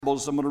I'm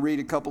going to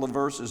read a couple of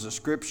verses of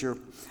Scripture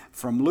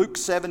from Luke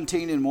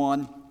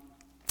 17:1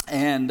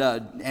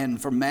 and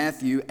from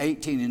Matthew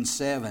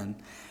 18:7.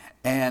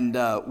 And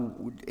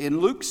in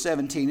Luke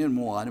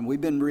 17:1, and we've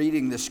been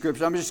reading the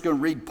Scripture, I'm just going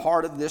to read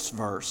part of this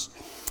verse.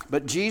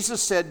 But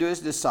Jesus said to his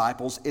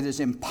disciples, "It is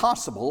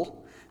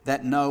impossible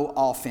that no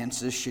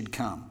offenses should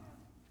come."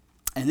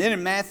 And then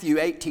in Matthew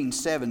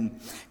 18:7,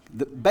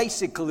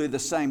 basically the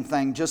same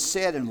thing, just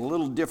said in a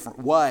little different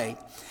way.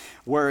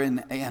 Where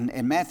in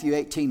Matthew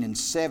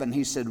 18:7,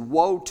 he said,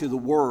 "Woe to the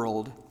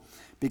world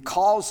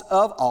because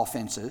of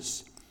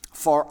offenses,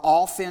 for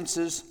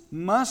offenses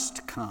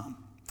must come."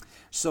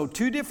 So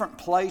two different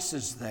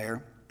places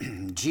there,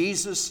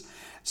 Jesus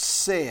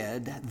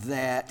said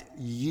that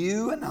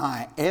you and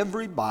I,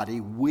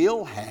 everybody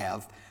will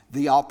have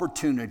the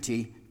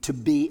opportunity to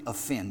be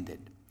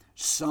offended.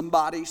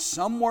 Somebody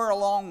somewhere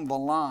along the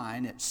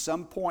line at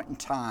some point in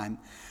time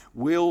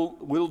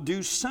will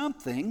do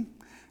something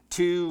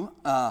to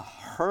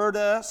hurt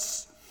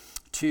us,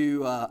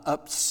 to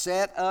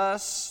upset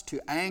us,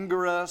 to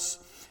anger us,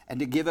 and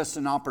to give us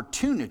an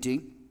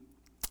opportunity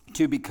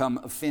to become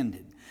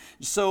offended.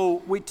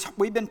 So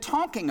we've been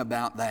talking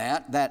about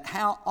that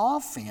how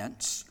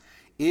offense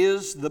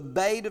is the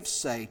bait of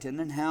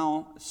Satan and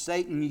how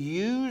Satan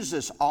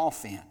uses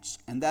offense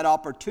and that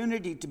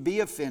opportunity to be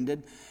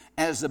offended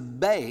as a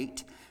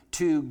bait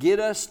to get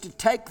us to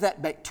take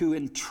that bait, to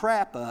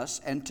entrap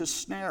us and to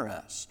snare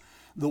us.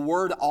 The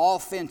word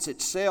offense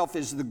itself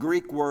is the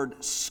Greek word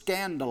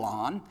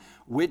scandalon,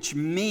 which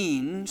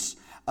means,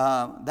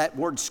 that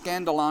word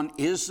scandalon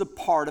is a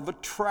part of a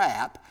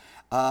trap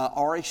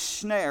or a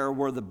snare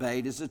where the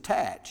bait is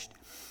attached.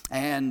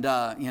 And,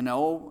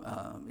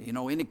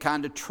 any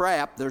kind of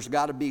trap, there's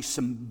got to be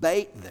some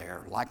bait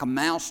there, like a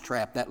mouse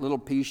trap, that little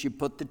piece you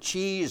put the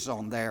cheese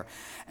on there.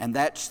 And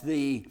that's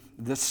the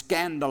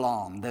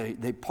scandalon,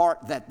 the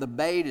part that the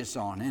bait is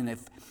on. And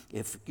if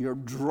you're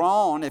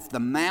drawn, if the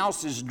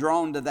mouse is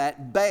drawn to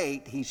that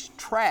bait, he's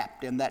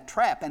trapped in that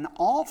trap. And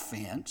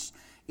offense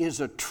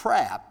is a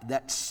trap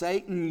that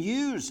Satan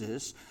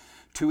uses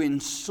to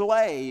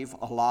enslave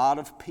a lot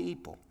of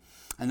people.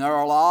 And there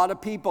are a lot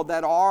of people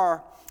that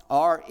are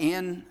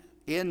in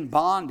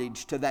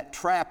bondage to that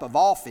trap of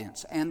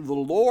offense. And the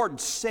Lord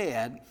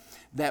said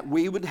that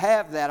we would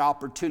have that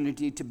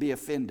opportunity to be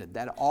offended,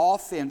 that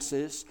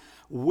offenses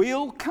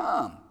will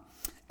come.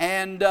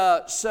 And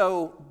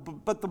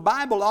but the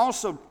Bible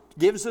also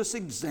gives us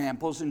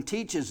examples and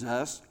teaches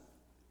us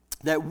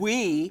that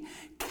we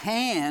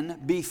can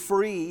be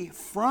free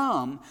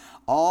from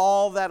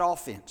all that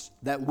offense,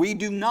 that we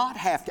do not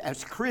have to,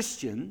 as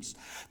Christians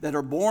that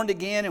are born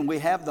again and we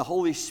have the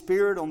Holy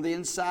Spirit on the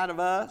inside of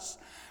us,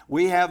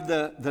 we have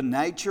the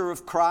nature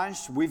of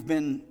Christ, we've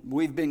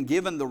been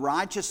given the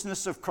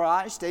righteousness of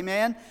Christ,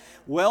 amen?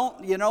 Well,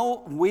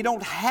 we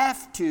don't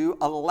have to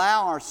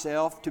allow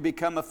ourselves to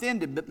become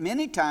offended, but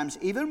many times,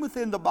 even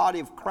within the body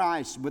of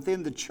Christ,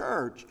 within the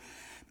church,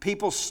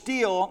 people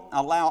still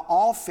allow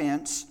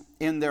offense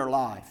in their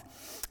life.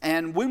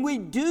 And when we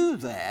do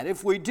that,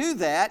 if we do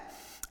that,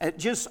 it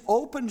just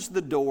opens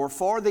the door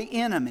for the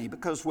enemy,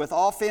 because with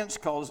offense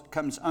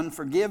comes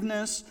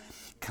unforgiveness,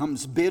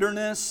 comes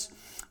bitterness,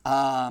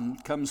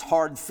 comes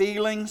hard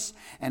feelings,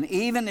 and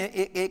even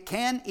it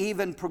can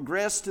even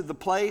progress to the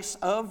place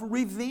of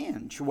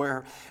revenge,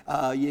 where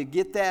you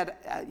get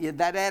that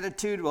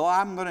attitude. Well,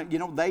 I'm gonna,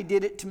 they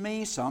did it to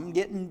me, so I'm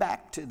getting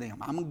back to them.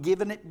 I'm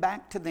giving it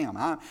back to them.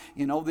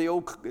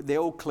 The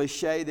old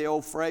cliche, the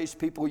old phrase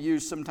people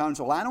use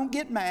sometimes. Well, I don't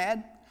get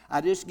mad,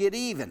 I just get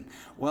even.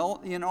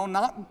 Well,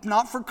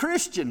 not for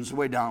Christians.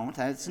 We don't.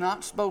 It's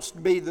not supposed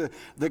to be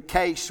the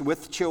case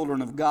with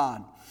children of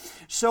God.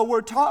 So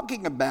we're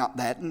talking about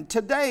that. And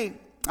today,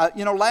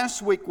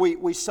 last week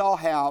we saw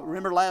how,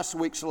 remember last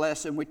week's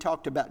lesson, we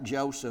talked about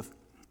Joseph.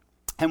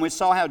 And we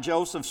saw how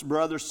Joseph's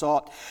brothers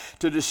sought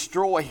to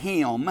destroy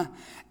him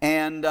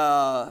and,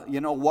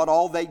 what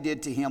all they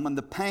did to him and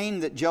the pain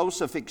that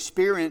Joseph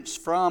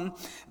experienced from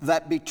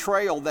that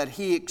betrayal that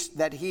he experienced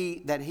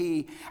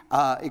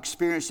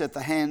at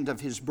the hand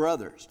of his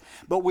brothers.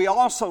 But we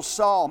also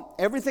saw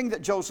everything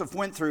that Joseph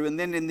went through, and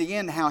then in the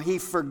end how he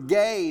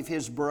forgave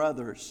his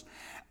brothers.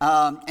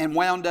 And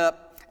wound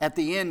up at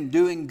the end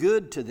doing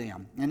good to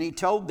them. And he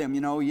told them,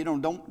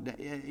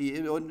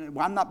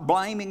 I'm not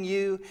blaming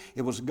you.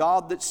 It was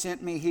God that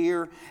sent me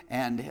here,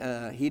 and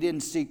he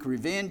didn't seek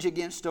revenge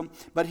against them,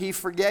 but he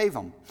forgave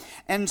them.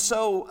 And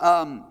so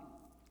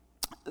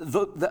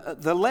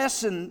the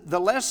lesson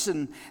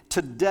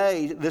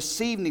today, this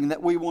evening,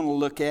 that we want to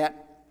look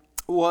at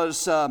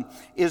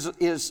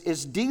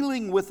is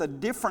dealing with a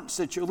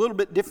little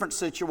bit different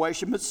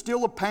situation, but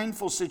still a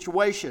painful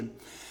situation.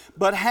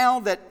 But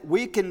how that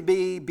we can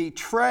be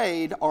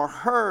betrayed or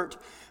hurt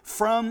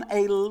from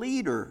a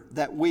leader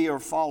that we are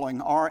following,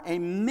 or a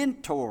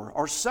mentor,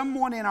 or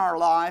someone in our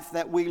life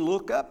that we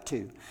look up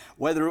to,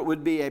 whether it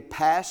would be a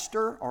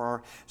pastor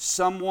or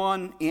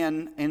someone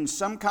in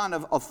some kind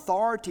of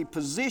authority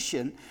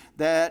position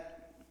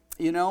that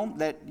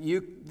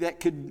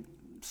could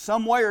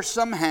some way or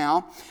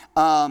somehow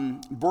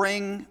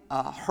bring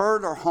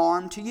hurt or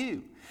harm to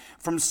you.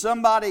 From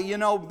somebody,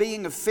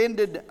 being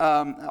offended,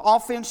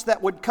 offense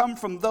that would come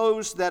from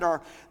those that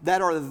are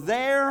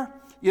there.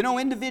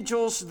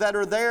 Individuals that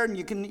are there, and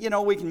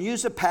we can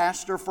use a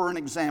pastor for an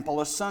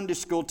example, a Sunday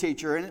school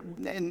teacher,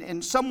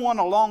 and someone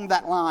along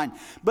that line.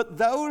 But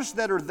those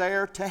that are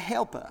there to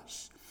help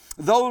us,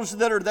 those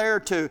that are there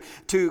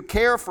to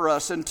care for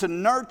us and to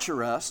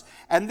nurture us,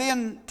 and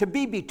then to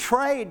be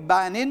betrayed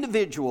by an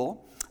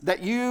individual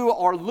that you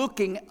are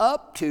looking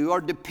up to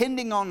or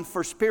depending on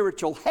for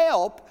spiritual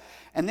help,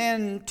 and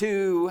then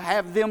to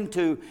have them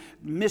to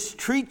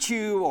mistreat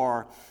you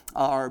or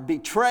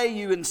betray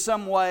you in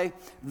some way,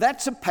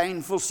 that's a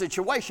painful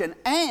situation.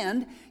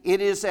 And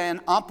it is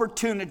an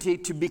opportunity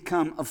to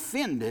become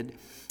offended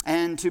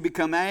and to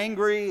become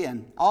angry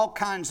and all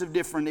kinds of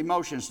different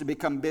emotions, to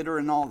become bitter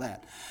and all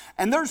that.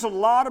 And there's a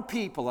lot of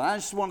people, and I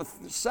just want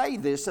to say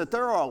this, that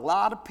there are a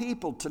lot of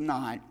people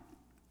tonight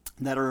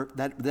that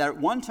at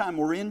one time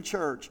were in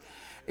church,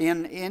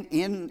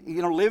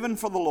 living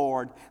for the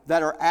Lord,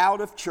 that are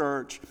out of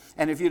church.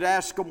 And if you'd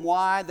ask them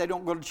why they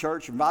don't go to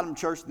church, invite them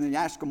to church, and then you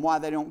ask them why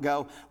they don't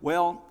go,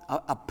 well,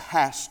 a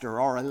pastor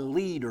or a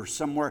leader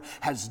somewhere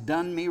has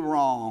done me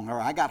wrong,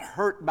 or I got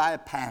hurt by a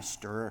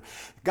pastor, or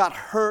got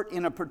hurt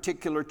in a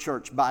particular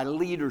church by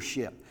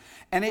leadership.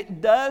 And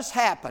it does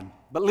happen.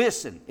 But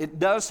listen, it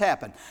does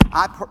happen.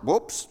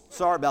 Whoops,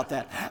 sorry about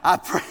that. I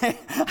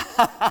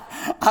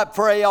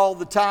pray all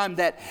the time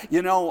that,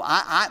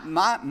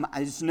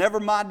 it's never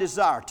my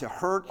desire to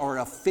hurt or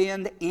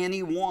offend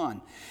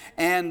anyone.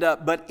 And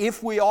but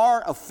if we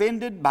are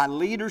offended by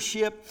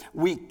leadership,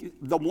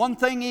 the one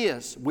thing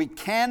is, we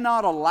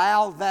cannot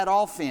allow that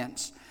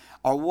offense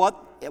or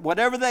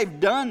whatever they've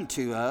done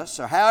to us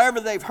or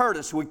however they've hurt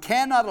us, we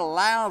cannot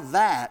allow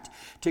that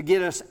to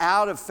get us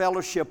out of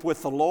fellowship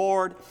with the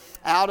Lord,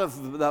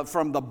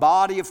 from the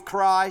body of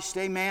Christ.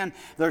 Amen.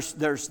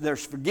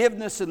 There's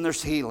forgiveness and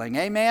there's healing.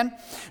 Amen.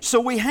 So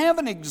we have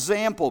an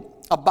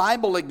example, a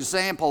Bible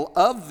example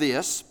of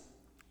this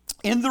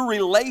in the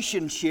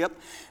relationship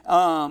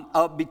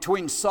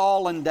between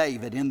Saul and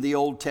David in the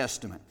Old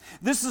Testament.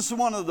 This is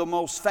one of the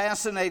most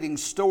fascinating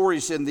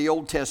stories in the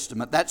Old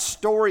Testament, that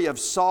story of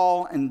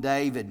Saul and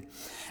David.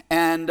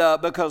 And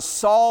because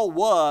Saul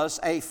was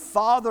a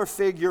father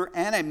figure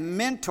and a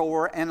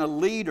mentor and a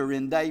leader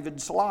in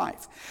David's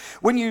life.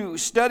 When you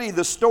study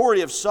the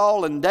story of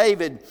Saul and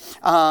David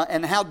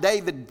and how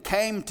David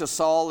came to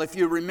Saul, if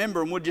you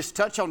remember, and we'll just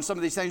touch on some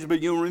of these things, but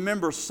you'll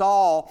remember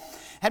Saul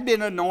had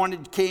been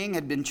anointed king,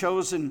 had been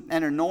chosen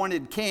and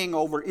anointed king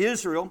over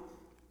Israel.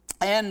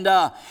 And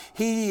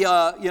he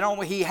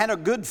had a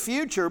good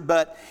future,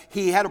 but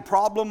he had a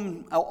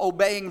problem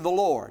obeying the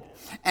Lord.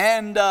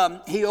 And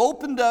he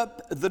opened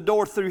up the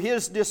door through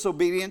his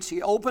disobedience.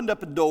 He opened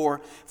up a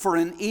door for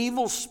an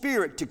evil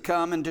spirit to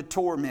come and to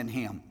torment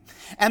him.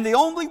 And the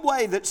only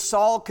way that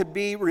Saul could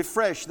be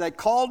refreshed, they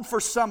called for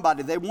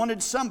somebody. They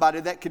wanted somebody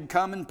that could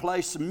come and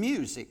play some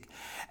music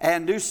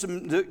and do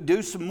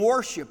some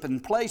worship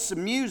and play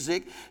some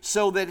music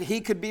so that he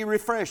could be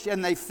refreshed.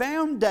 And they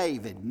found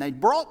David. And they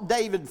brought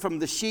David from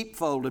the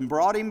sheepfold and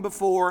brought him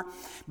before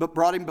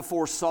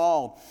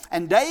Saul.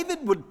 And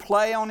David would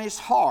play on his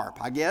harp,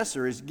 I guess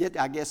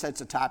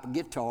that's a type of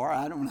guitar,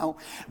 I don't know.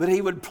 But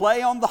he would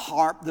play on the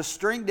harp, the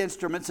stringed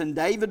instruments, and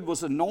David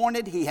was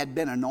anointed. He had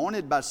been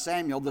anointed by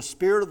Samuel. The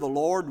Spirit of the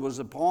Lord was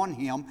upon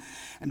him.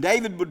 And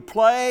David would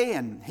play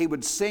and he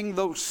would sing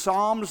those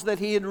psalms that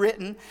he had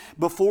written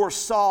before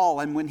Saul.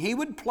 And when he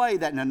would play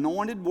that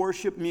anointed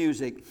worship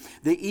music,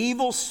 the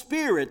evil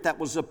spirit that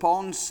was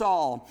upon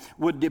Saul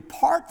would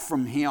depart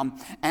from him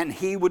and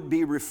he would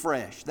be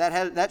refreshed.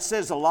 That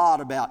says a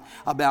lot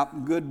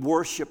about good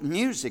worship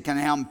music and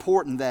how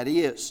important that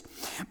is.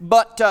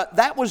 But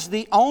that was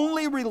the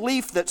only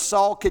relief that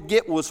Saul could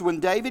get, was when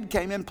David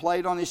came and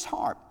played on his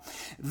harp.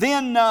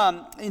 Then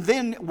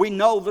we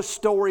know the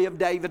story of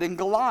David and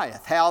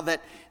Goliath, how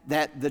that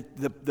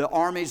the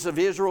armies of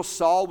Israel,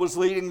 Saul was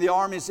leading the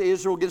armies of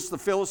Israel against the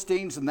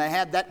Philistines, and they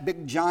had that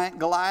big giant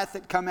Goliath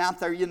that come out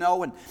there,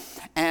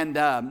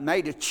 and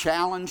made a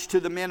challenge to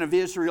the men of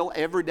Israel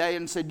every day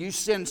and said, you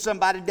send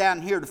somebody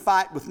down here to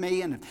fight with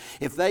me, and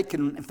if they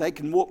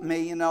can whoop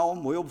me,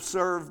 we'll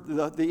serve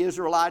the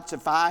Israelites.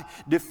 If I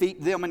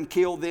defeat them and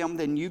kill them,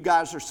 then you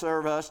guys will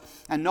serve us.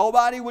 And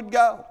nobody would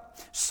go.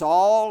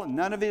 Saul and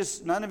none of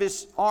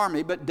his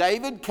army, but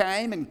David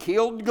came and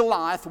killed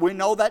Goliath. We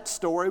know that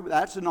story.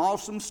 That's an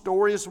awesome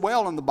story as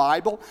well in the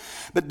Bible.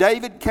 But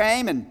David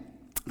came and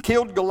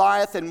killed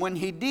Goliath, and when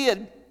he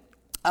did,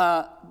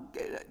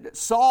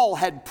 Saul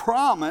had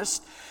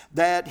promised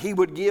that he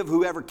would give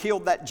whoever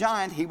killed that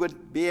giant, he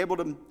would be able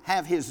to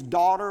have his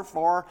daughter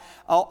for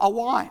a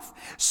wife.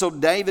 So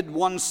David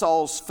won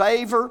Saul's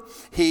favor.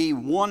 He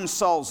won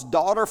Saul's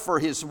daughter for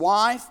his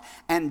wife.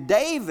 And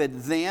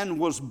David then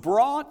was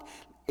brought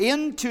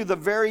into the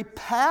very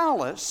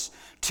palace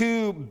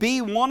to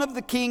be one of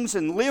the kings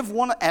and live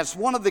as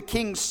one of the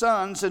king's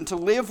sons and to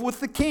live with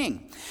the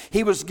king.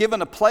 He was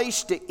given a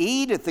place to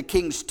eat at the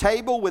king's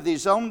table with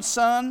his own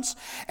sons,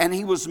 and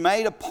he was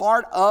made a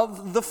part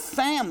of the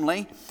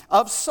family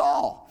of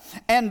Saul.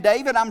 And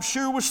David, I'm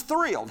sure, was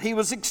thrilled. He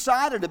was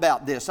excited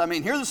about this. I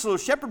mean, here's this little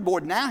shepherd boy.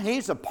 Now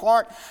he's a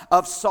part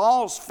of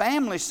Saul's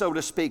family, so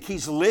to speak.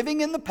 He's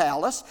living in the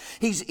palace.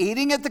 He's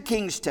eating at the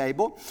king's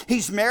table.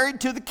 He's married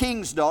to the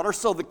king's daughter.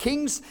 So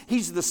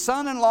he's the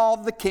son-in-law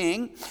of the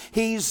king.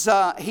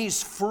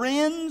 He's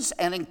friends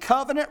and in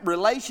covenant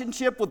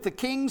relationship with the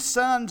king's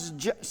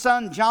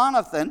son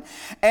Jonathan.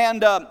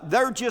 And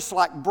they're just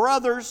like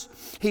brothers.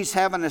 He's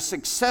having a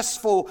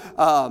successful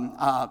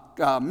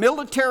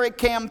military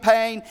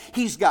campaign.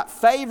 He's got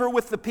favor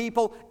with the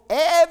people.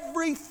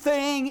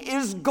 Everything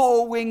is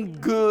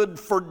going good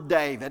for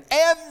David.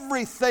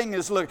 Everything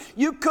is looking.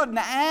 You couldn't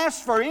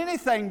ask for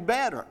anything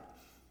better.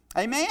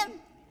 Amen?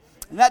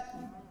 And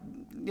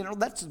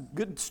that's a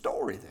good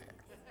story there.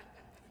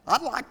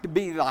 I'd like to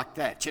be like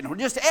that,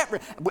 just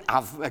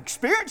I've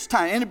experienced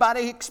time.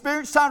 Anybody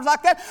experienced times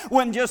like that?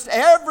 When just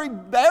every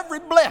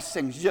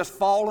blessing's just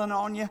falling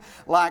on you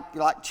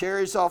like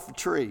cherries off a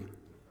tree.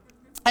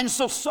 And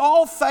so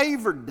Saul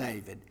favored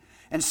David.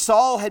 And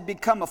Saul had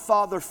become a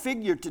father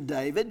figure to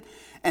David.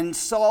 And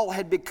Saul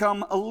had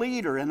become a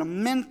leader and a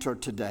mentor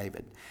to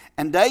David.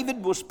 And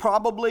David was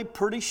probably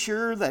pretty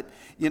sure that,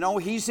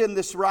 he's in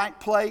this right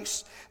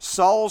place.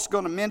 Saul's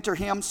going to mentor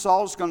him.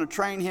 Saul's going to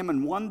train him.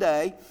 And one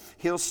day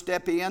he'll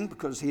step in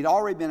because he'd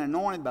already been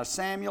anointed by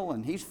Samuel.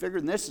 And he's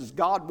figuring this is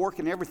God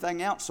working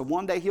everything out. So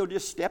one day he'll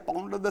just step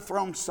onto the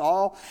throne.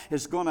 Saul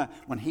is going to,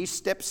 when he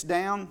steps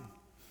down,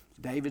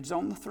 David's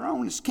on the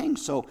throne as king,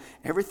 so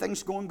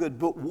everything's going good.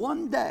 But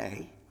one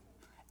day,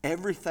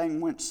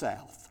 everything went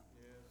south.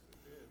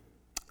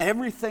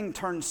 Everything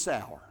turned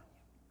sour.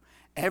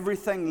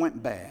 Everything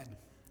went bad.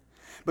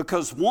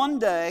 Because one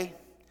day,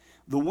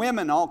 the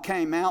women all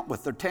came out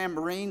with their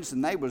tambourines,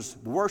 and they was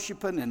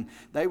worshiping, and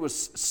they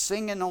was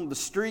singing on the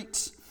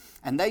streets.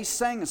 And they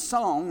sang a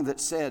song that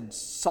said,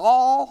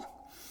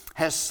 Saul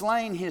has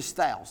slain his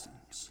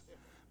thousands,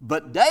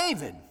 but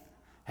David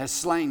has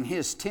slain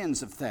his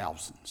tens of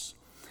thousands.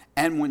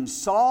 And when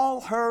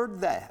Saul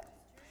heard that,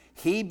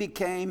 he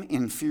became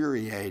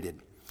infuriated.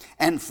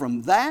 And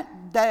from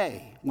that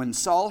day, when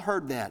Saul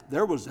heard that,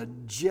 there was a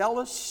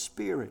jealous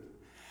spirit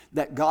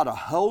that got a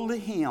hold of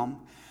him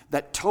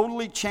that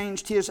totally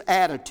changed his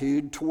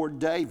attitude toward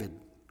David.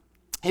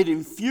 It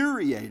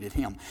infuriated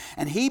him.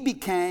 And he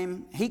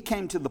came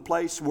to the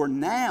place where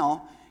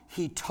now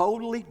he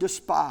totally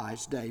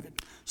despised David.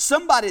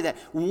 Somebody that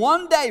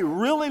one day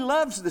really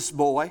loves this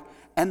boy,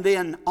 and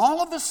then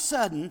all of a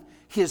sudden,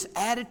 his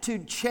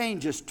attitude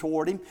changes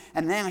toward him,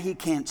 and now he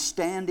can't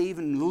stand to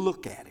even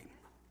look at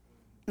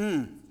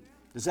him.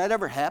 Does that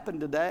ever happen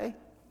today?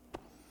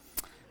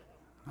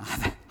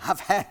 I've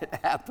had it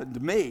happen to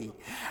me.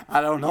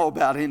 I don't know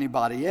about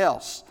anybody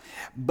else.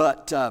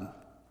 But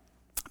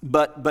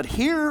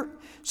here,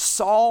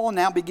 Saul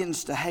now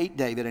begins to hate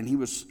David, and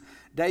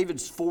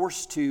David's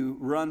forced to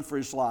run for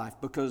his life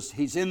because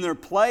he's in there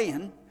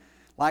playing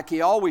like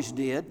he always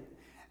did.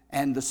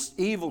 And the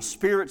evil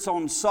spirit's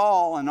on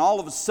Saul, and all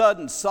of a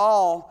sudden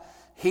Saul,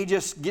 he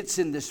just gets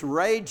in this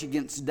rage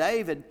against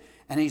David,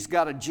 and he's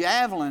got a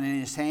javelin in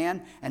his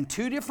hand, and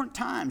 2 different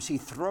times he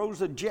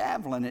throws a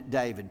javelin at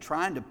David,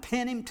 trying to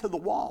pin him to the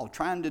wall,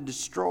 trying to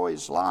destroy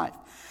his life.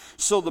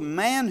 So the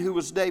man who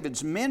was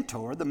David's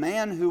mentor, the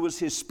man who was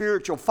his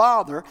spiritual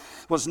father,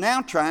 was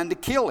now trying to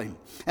kill him.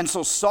 And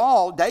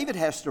so David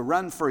has to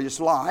run for his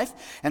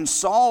life, and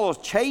Saul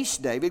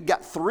chased David,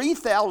 got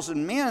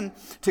 3,000 men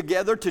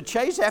together to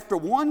chase after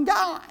one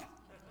guy.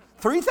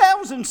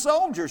 3,000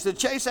 soldiers to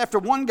chase after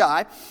one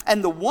guy,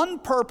 and the one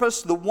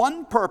purpose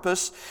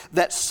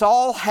that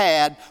Saul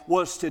had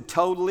was to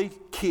totally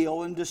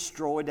kill and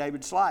destroy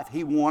David's life.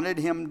 He wanted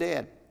him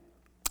dead.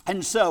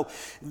 And so,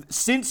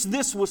 since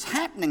this was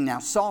happening now,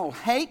 Saul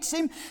hates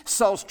him,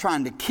 Saul's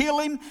trying to kill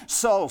him,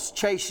 Saul's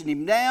chasing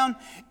him down,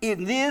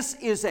 and this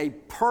is a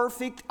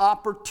perfect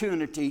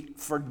opportunity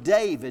for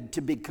David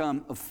to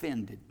become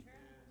offended.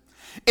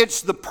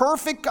 It's the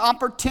perfect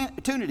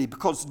opportunity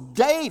because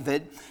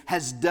David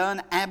has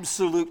done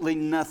absolutely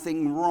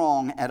nothing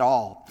wrong at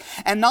all.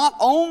 And not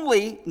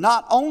only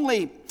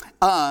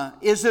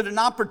is it an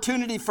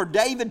opportunity for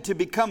David to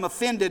become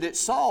offended at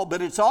Saul,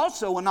 but it's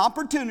also an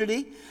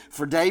opportunity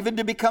for David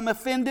to become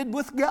offended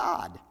with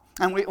God.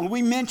 And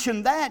we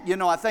mentioned that,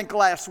 I think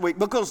last week,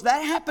 because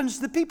that happens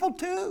to people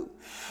too.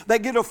 They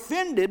get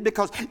offended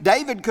because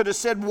David could have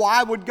said,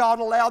 why would God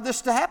allow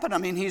this to happen? I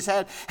mean, he's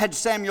had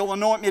Samuel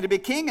anoint me to be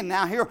king, and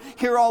now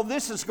here all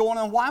this is going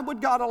on. Why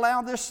would God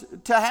allow this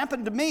to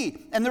happen to me?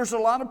 And there's a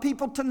lot of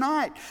people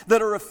tonight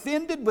that are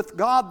offended with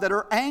God, that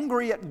are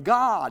angry at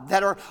God,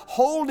 that are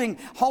holding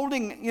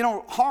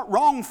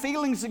wrong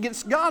feelings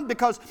against God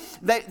because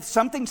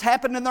something's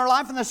happened in their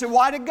life, and they say,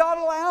 why did God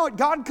allow it?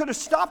 God could have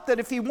stopped it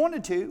if he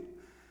wanted to.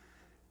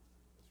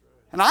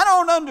 And I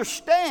don't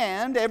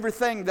understand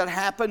everything that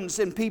happens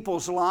in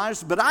people's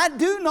lives, but I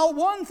do know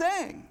one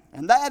thing.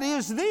 and that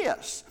is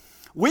this.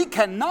 We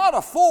cannot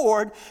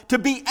afford to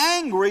be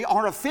angry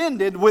or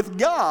offended with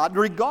God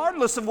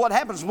regardless of what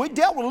happens. We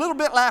dealt with a little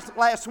bit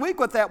last week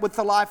with that with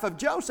the life of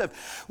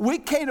Joseph. We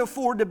can't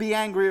afford to be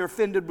angry or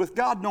offended with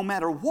God no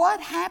matter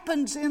what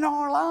happens in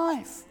our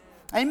life.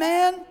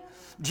 Amen?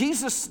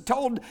 Jesus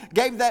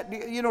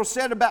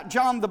said about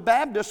John the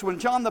Baptist, when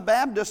John the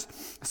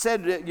Baptist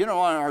said,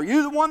 are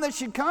you the one that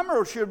should come,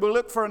 or should we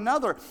look for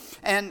another?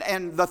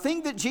 And the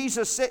thing that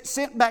Jesus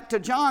sent back to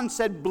John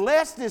said,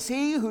 blessed is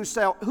he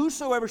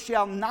whosoever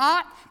shall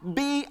not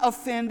be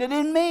offended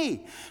in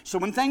me. So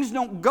when things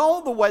don't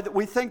go the way that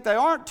we think they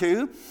ought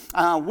to,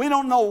 we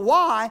don't know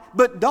why,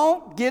 but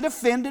don't get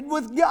offended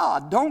with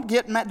God. Don't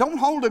get mad. Don't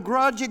hold a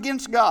grudge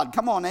against God.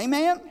 Come on,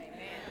 amen?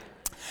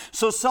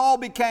 So Saul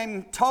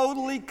became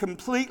totally,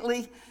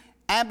 completely,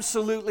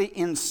 absolutely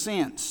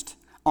incensed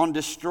on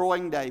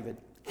destroying David.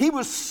 He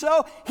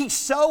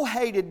so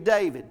hated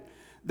David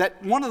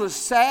that one of the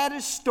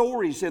saddest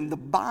stories in the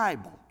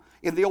Bible,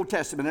 in the Old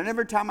Testament, and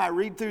every time I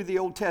read through the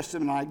Old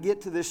Testament and I get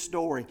to this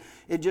story,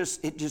 it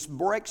just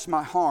breaks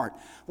my heart,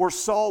 where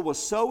Saul was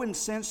so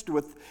incensed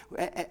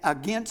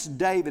against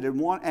David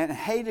and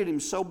hated him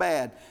so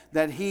bad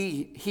that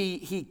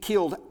he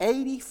killed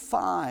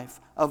 85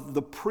 of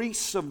the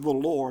priests of the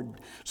Lord.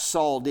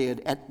 Saul did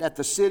at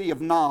the city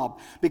of Nob,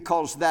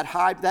 because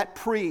that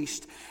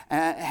priest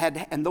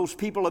and those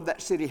people of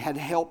that city had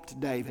helped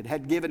David,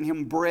 had given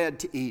him bread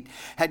to eat,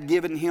 had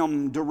given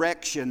him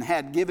direction,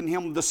 had given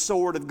him the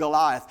sword of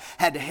Goliath,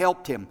 had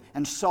helped him.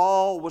 And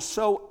Saul was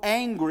so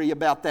angry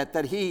about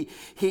that he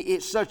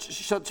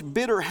such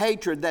bitter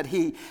hatred that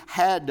he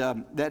had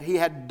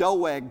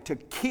Doeg to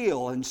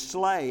kill and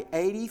slay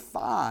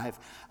 85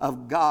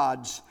 of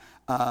God's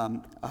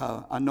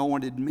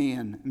anointed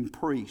men and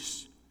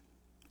priests.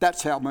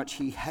 That's how much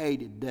he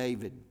hated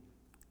David.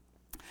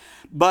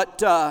 But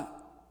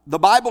the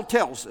Bible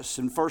tells us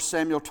in 1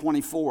 Samuel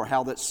 24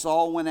 how that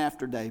Saul went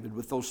after David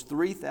with those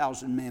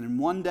 3,000 men. And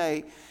one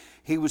day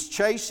he was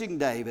chasing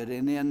David,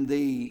 and in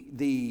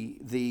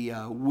the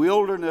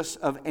wilderness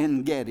of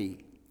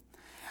En-Gedi,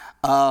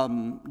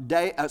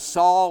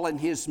 Saul and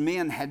his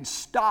men had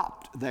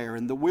stopped there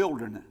in the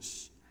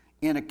wilderness,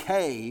 in a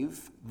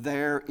cave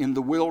there in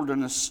the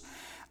wilderness,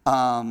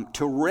 to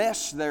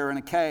rest there in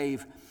a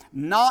cave,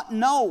 not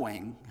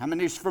knowing, how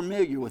many is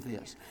familiar with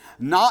this?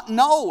 Not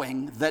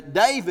knowing that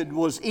David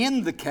was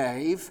in the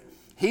cave.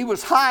 He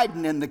was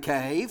hiding in the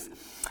cave,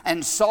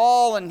 and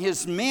Saul and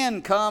his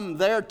men come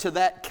there to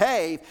that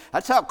cave.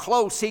 That's how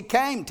close he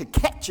came to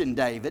catching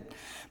David.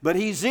 But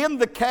he's in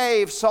the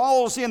cave,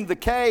 Saul's in the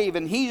cave,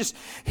 and he's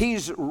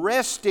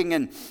resting,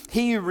 and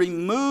he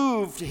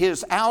removed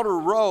his outer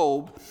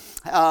robe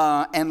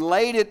and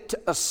laid it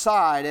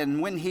aside.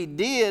 And when he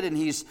did, and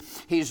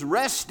he's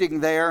resting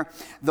there,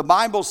 the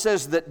Bible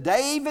says that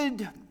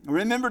David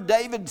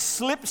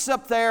slips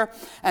up there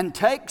and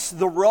takes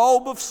the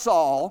robe of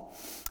Saul,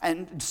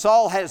 and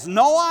Saul has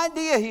no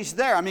idea he's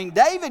there. I mean,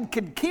 David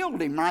could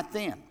killed him right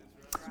then.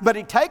 But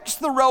he takes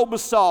the robe of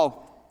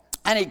Saul,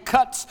 and he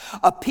cuts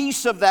a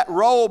piece of that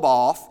robe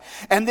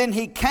off. And then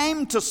he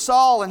came to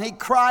Saul and he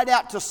cried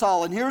out to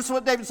Saul. And here's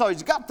what David saw.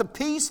 He's got the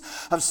piece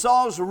of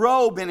Saul's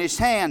robe in his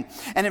hand.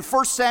 And in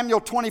 1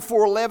 Samuel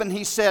 24:11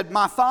 he said,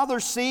 my father,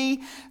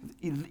 see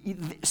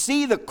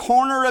the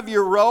corner of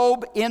your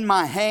robe in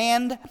my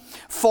hand?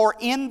 For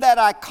in that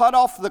I cut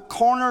off the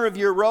corner of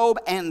your robe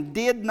and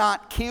did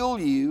not kill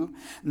you.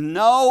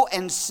 Know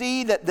and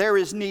see that there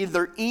is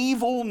neither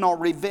evil nor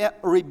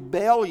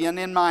rebellion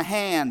in my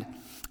hand.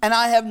 And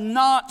I have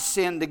not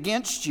sinned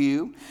against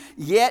you,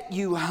 yet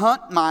you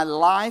hunt my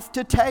life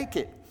to take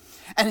it.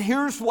 And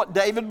here's what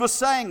David was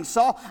saying.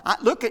 Saul,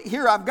 look at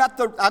here, I've got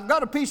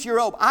a piece of your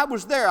robe. I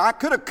was there. I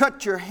could have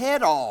cut your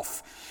head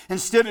off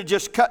instead of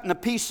just cutting a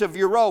piece of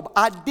your robe.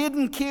 I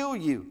didn't kill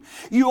you.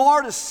 You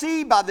are to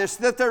see by this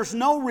that there's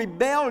no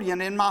rebellion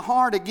in my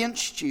heart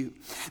against you.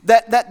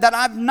 That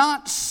I've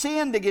not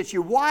sinned against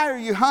you. Why are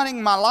you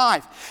hunting my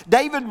life?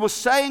 David was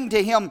saying,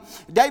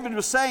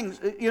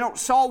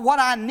 Saul, what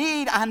I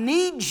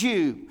need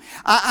you.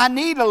 I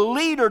need a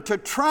leader to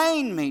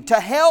train me, to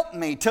help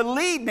me, to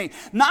lead me,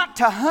 not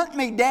to hunt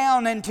me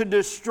down and to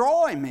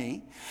destroy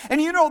me.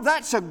 And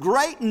that's a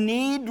great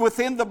need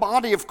within the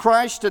body of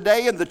Christ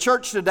today, in the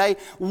church today.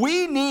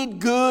 We need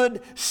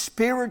good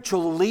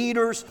spiritual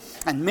leaders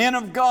and men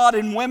of God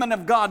and women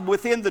of God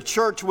within the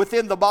church,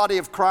 within the body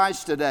of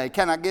Christ today.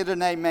 Can I get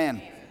an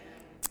amen?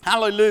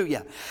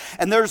 Hallelujah.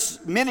 And there's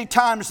many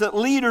times that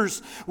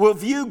leaders will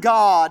view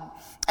God,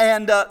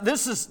 and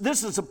this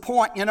is a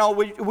point,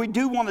 we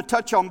do want to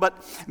touch on,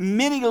 but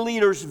many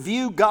leaders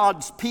view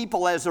God's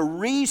people as a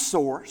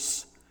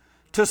resource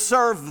to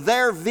serve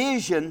their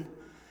vision,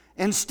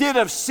 instead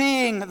of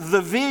seeing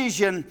the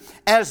vision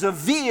as a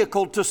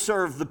vehicle to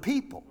serve the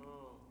people.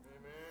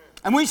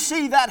 And we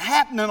see that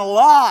happening a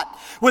lot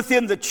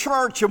within the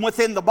church and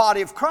within the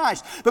body of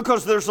Christ,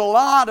 because there's a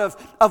lot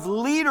of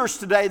leaders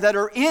today that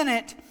are in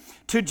it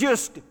to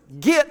just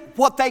get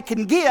what they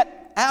can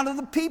get out of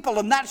the people.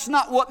 And that's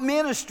not what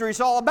ministry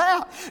is all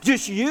about.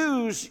 Just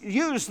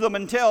use them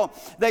until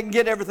they can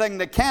get everything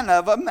they can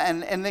of them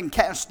and then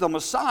cast them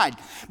aside.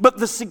 But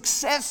the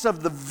success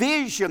of the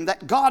vision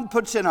that God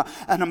puts in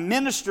a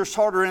minister's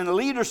heart or in a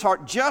leader's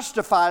heart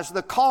justifies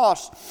the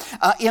cost.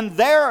 In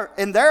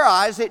their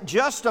eyes, it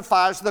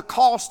justifies the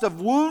cost of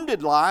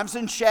wounded lives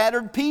and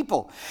shattered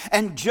people.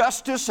 And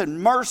justice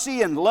and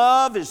mercy and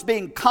love is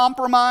being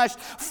compromised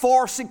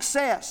for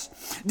success.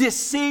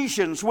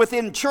 Decisions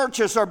within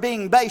churches are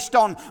being based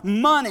on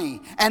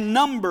money and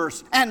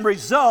numbers and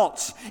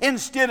results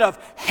instead of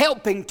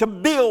helping to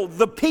build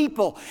the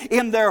people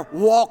in their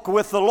walk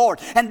with the Lord.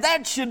 And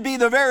that should be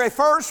the very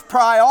first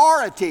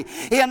priority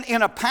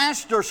in a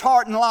pastor's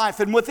heart and life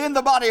and within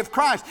the body of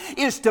Christ,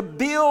 is to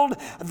build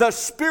the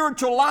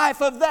spiritual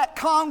life of that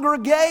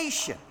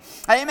congregation.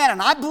 Amen.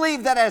 And I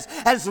believe that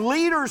as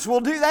leaders will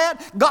do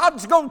that,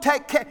 God's going to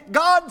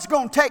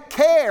take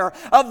care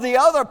of the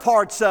other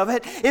parts of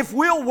it if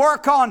we'll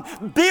work on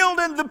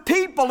building the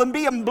people and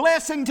being a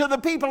blessing to the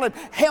people and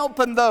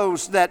helping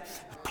those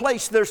that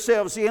place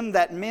themselves in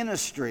that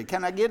ministry.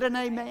 Can I get an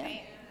amen?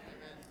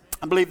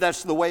 I believe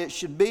that's the way it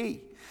should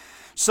be.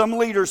 Some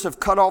leaders have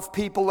cut off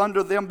people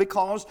under them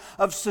because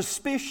of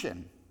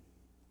suspicion.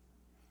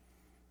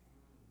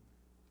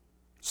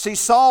 See,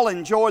 Saul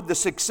enjoyed the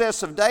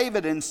success of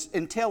David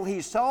until he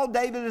saw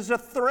David as a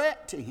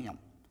threat to him.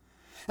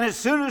 And as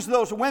soon as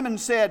those women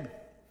said,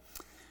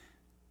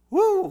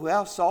 "Woo,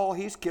 well, Saul,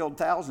 he's killed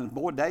thousands.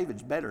 Boy,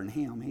 David's better than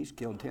him. He's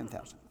killed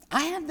 10,000."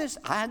 I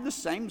had the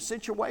same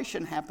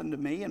situation happen to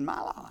me in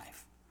my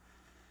life.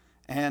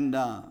 And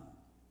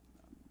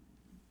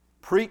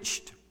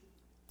preached,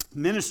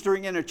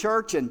 ministering in a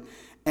church,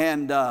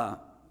 and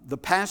the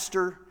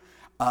pastor,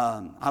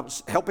 I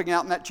was helping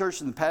out in that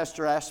church, and the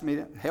pastor asked me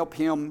to help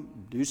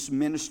him do some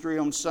ministry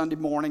on Sunday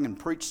morning and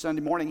preach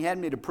Sunday morning. He had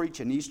me to preach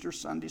an Easter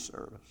Sunday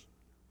service.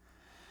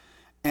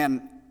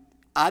 And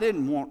I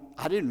didn't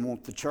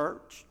want the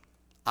church.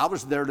 I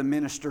was there to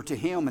minister to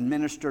him and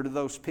minister to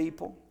those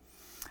people.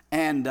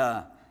 And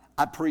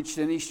I preached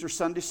an Easter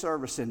Sunday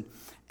service,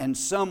 and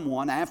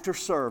someone after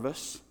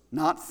service,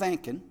 not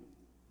thinking,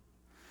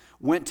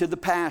 went to the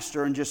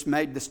pastor and just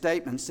made the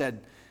statement and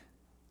said,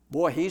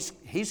 "Boy,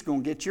 he's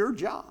going to get your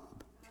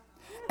job."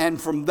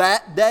 And from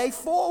that day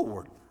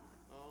forward,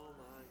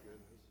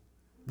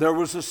 there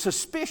was a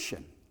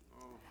suspicion.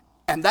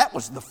 And that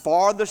was the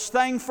farthest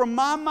thing from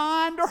my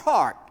mind or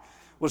heart,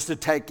 was to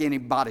take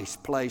anybody's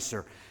place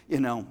or,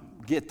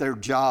 get their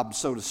job,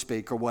 so to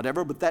speak, or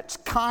whatever. But that's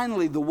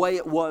kindly the way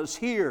it was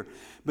here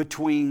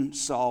between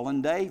Saul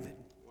and David.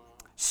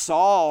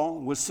 Saul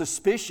was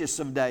suspicious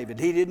of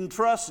David. He didn't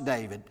trust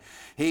David.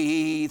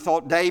 He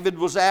thought David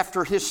was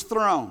after his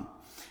throne.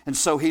 And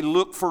so he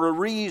looked for a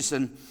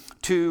reason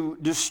to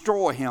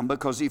destroy him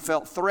because he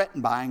felt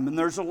threatened by him. And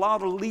there's a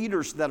lot of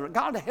leaders that are,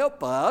 God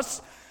help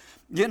us,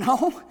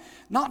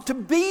 not to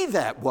be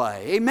that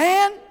way.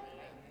 Amen?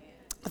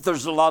 But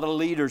there's a lot of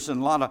leaders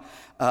and a lot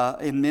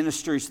of in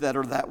ministries that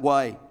are that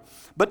way.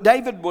 But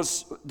David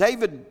was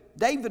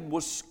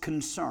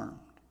concerned.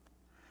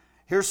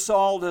 Here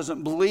Saul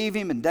doesn't believe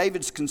him, and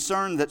David's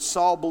concerned that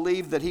Saul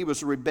believed that he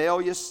was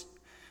rebellious,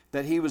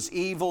 that he was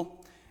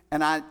evil.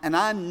 And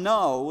I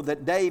know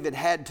that David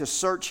had to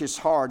search his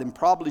heart, and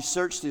probably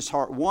searched his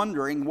heart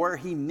wondering where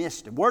he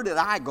missed it. Where did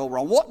I go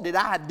wrong? What did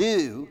I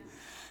do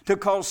to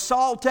cause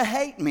Saul to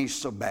hate me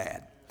so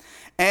bad?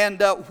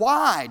 And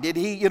why did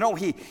he,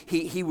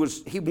 he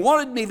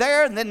wanted me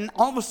there, and then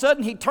all of a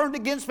sudden he turned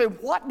against me.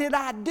 What did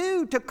I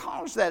do to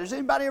cause that? Has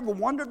anybody ever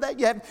wondered that?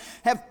 You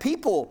have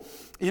people,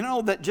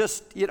 that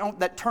just,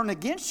 that turn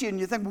against you, and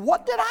you think,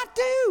 what did I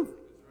do?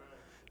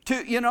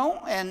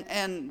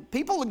 And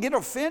people get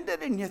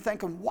offended, and you're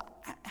thinking,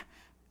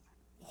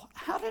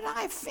 how did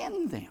I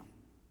offend them?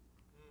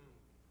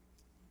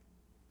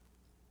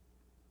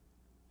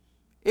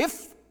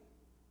 If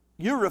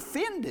you're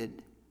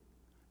offended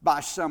by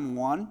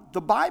someone,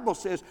 the Bible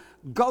says,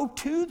 go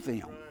to them.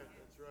 That's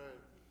right.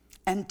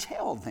 And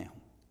tell them.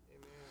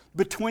 Amen.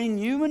 Between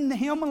you and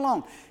him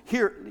alone.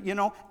 Here,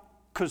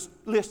 because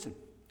listen,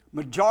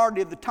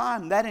 majority of the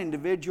time that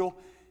individual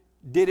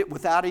did it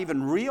without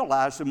even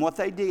realizing what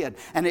they did.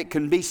 And it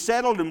can be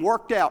settled and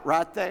worked out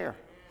right there.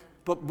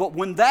 But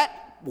when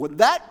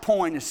that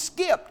point is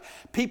skipped,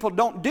 people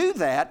don't do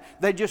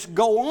that. They just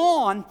go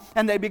on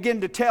and they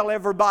begin to tell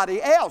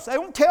everybody else. They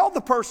don't tell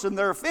the person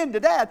they're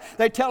offended at.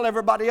 They tell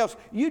everybody else,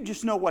 you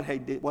just know what they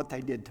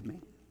did to me.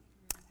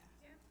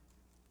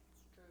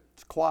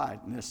 It's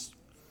quiet in this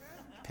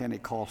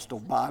Pentecostal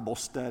Bible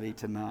study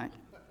tonight.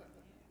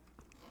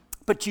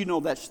 But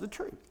that's the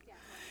truth.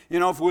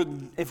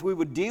 If we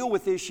would deal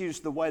with issues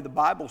the way the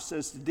Bible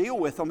says to deal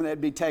with them, they'd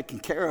be taken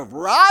care of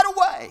right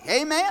away.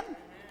 Amen?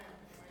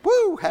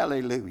 Woo,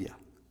 hallelujah.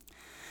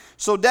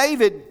 So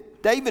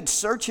David's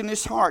searching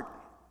his heart.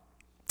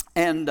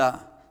 And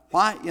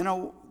why,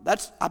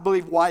 that's, I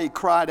believe, why he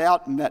cried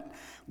out in that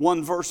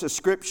one verse of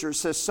Scripture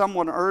says,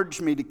 someone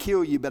urged me to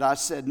kill you, but I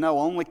said, no,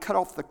 only cut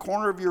off the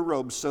corner of your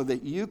robe so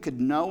that you could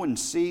know and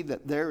see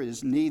that there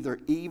is neither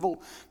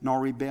evil nor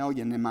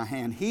rebellion in my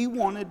hand. He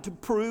wanted to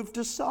prove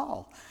to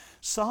Saul,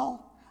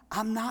 Saul,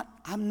 I'm not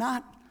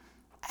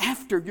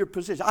after your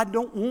position. I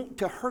don't want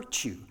to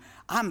hurt you.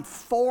 I'm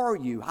for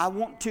you. I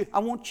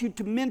want you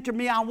to mentor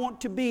me. I want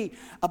to be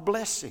a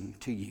blessing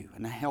to you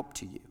and a help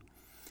to you.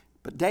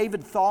 But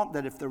David thought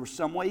that if there was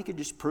some way he could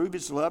just prove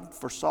his love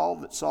for Saul,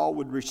 that Saul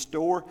would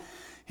restore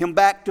him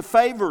back to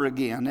favor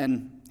again.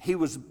 And he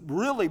was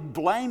really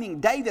blaming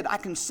David. I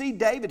can see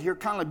David here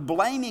kind of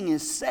blaming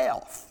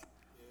himself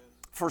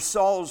for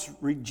Saul's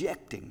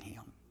rejecting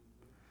him.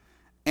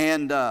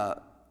 And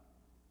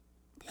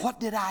what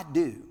did I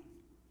do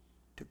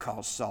to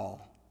cause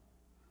Saul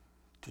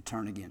to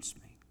turn against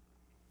me?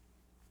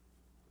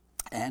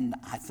 And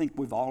I think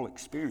we've all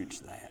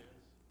experienced that.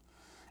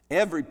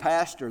 Every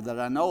pastor that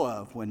I know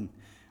of, when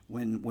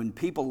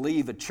people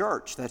leave a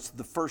church, that's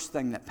the first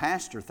thing that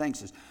pastor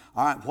thinks is,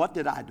 all right, what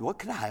did I do? What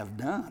could I have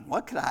done?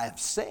 What could I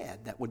have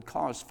said that would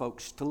cause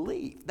folks to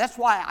leave? That's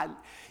why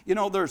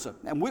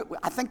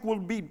I think we'll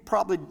be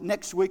probably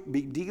next week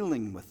be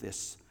dealing with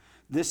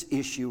this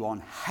issue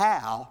on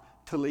how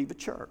to leave a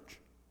church.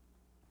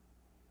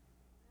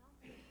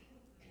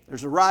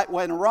 There's a right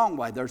way and a wrong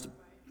way. There's a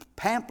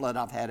pamphlet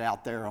I've had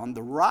out there on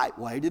the right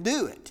way to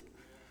do it.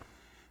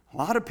 A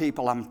lot of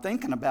people I'm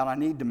thinking about, I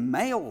need to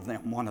mail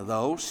them one of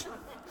those.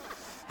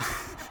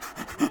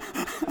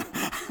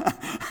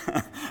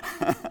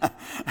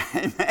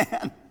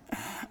 Amen.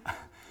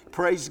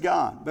 Praise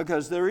God.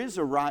 Because there is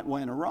a right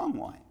way and a wrong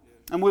way.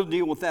 And we'll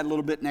deal with that a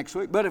little bit next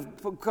week.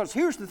 Because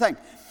here's the thing.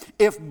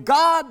 If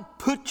God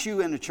puts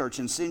you in a church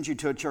and sends you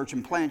to a church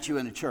and plants you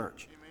in a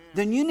church,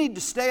 then you need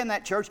to stay in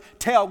that church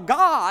till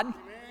God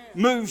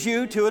moves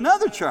you to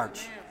another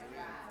church.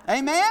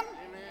 Amen?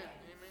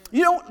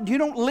 You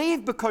don't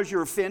leave because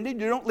you're offended.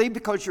 You don't leave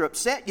because you're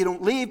upset. You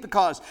don't leave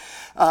because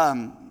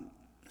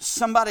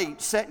somebody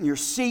sat in your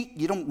seat.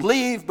 You don't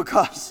leave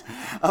because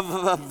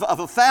of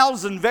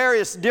 1,000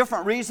 various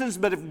different reasons.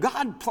 But if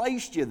God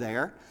placed you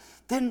there,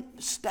 then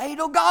stay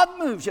till God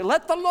moves you.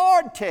 Let the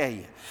Lord tell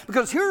you.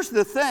 Because here's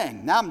the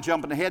thing. Now I'm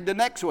jumping ahead to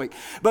next week.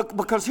 But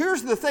because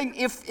here's the thing.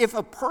 If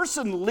a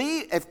person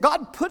if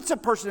God puts a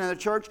person in a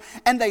church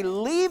and they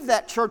leave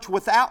that church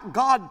without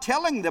God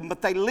telling them,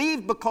 but they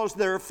leave because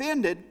they're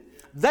offended,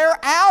 they're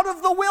out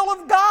of the will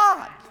of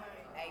God.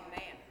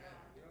 Amen.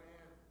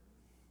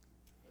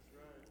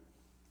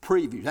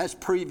 Preview. That's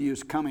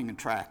previews coming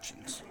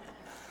attractions.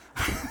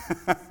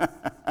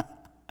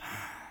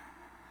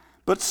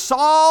 But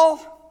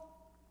Saul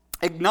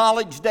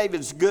acknowledged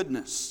David's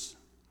goodness.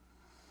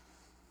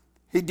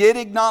 He did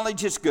acknowledge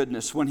his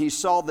goodness when he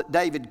saw that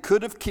David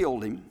could have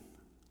killed him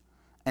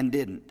and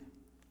didn't.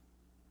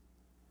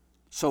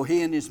 So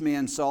he and his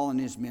men, Saul and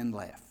his men,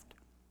 left.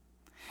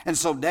 And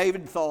so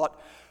David thought,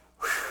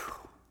 whew,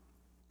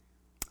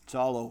 it's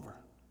all over.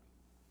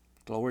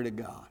 Glory to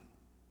God.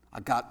 I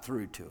got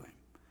through to him.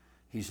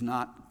 He's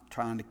not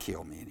trying to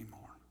kill me anymore.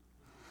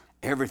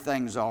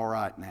 Everything's all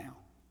right now.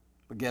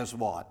 But guess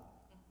what?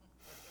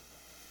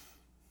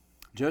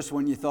 Just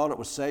when you thought it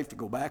was safe to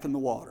go back in the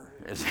water,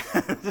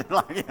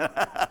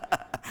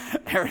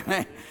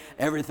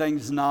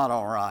 everything's not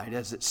all right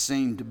as it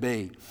seemed to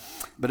be.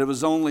 But it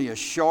was only a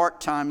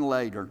short time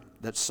later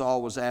that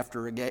Saul was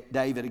after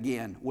David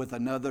again with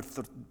another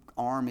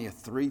army of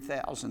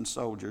 3,000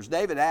 soldiers.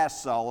 David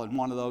asked Saul in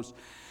one of those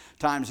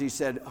times, he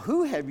said,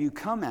 who have you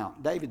come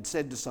out? David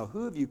said to Saul,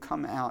 who have you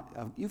come out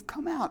of? You've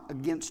come out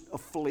against a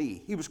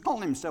flea. He was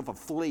calling himself a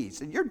flea. He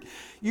said,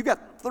 you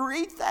got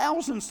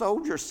 3,000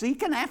 soldiers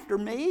seeking after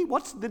me?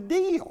 What's the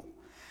deal?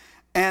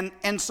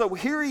 And so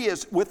here he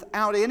is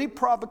without any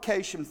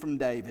provocation from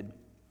David.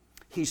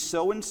 He's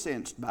so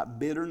incensed by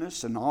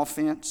bitterness and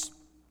offense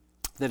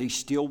that he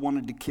still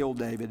wanted to kill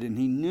David. And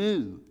he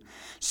knew,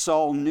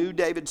 Saul knew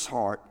David's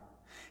heart.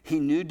 He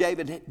knew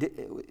David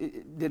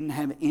didn't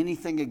have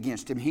anything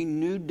against him. He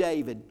knew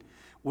David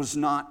was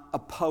not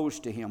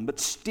opposed to him.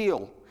 But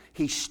still,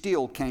 he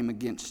still came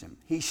against him.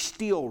 He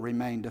still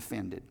remained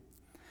offended.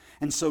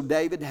 And so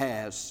David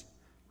has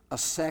a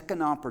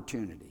second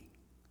opportunity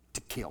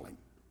to kill him.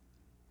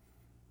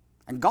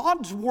 And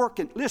God's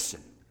working.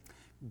 Listen,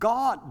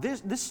 God,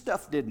 this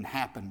stuff didn't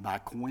happen by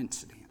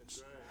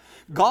coincidence.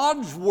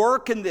 God's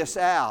working this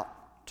out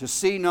to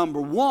see,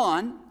 number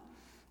one,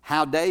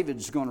 how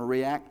David's going to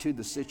react to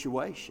the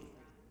situation.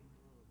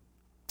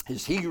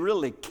 Is he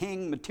really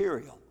king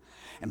material?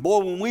 And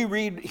boy, when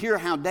we hear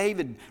how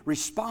David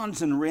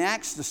responds and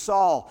reacts to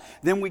Saul,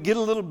 then we get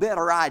a little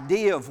better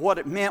idea of what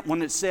it meant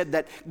when it said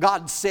that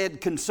God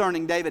said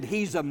concerning David,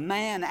 he's a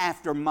man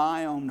after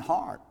my own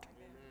heart.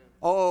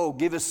 Oh,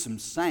 give us some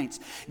saints.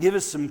 Give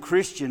us some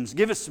Christians.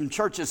 Give us some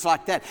churches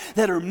like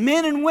that are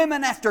men and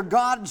women after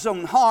God's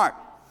own heart.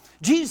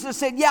 Jesus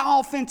said, yeah,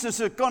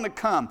 offenses are going to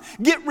come.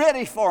 Get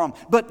ready for them.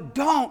 But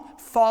don't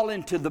fall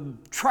into the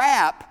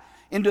trap,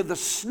 into the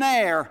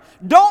snare.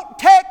 Don't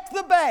take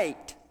the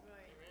bait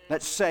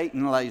that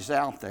Satan lays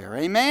out there.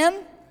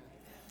 Amen?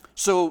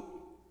 So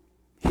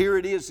Here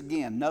it is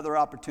again, another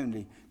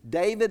opportunity.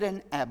 David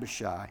and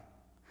Abishai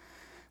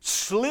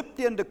slipped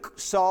into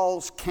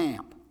Saul's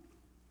camp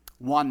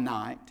one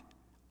night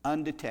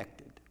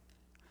undetected.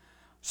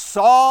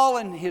 Saul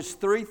and his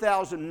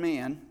 3,000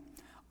 men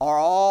are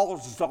all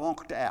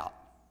zonked out.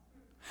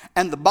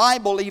 And the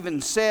Bible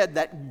even said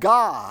that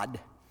God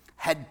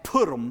had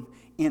put them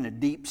in a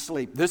deep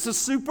sleep. This is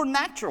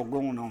supernatural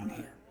going on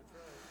here.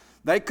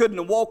 They couldn't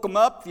have woke them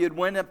up if you'd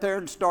went up there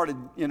and started,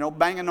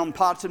 banging on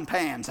pots and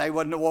pans. They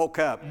wouldn't have woke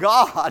up.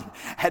 God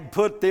had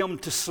put them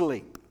to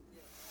sleep.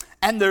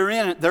 And they're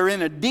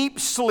in a deep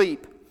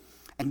sleep.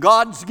 And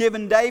God's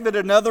given David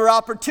another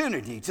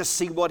opportunity to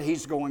see what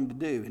he's going to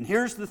do. And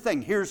here's the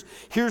thing. Here's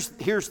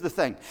the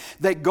thing.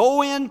 They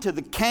go into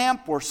the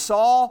camp where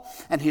Saul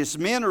and his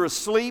men are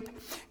asleep.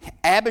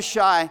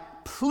 Abishai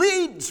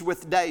pleads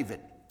with David.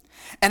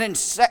 And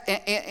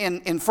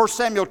in 1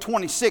 Samuel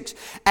 26,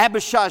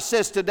 Abishai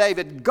says to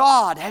David,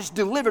 God has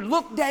delivered.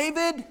 Look,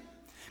 David,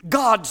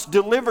 God's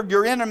delivered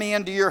your enemy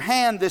into your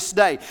hand this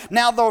day.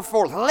 Now,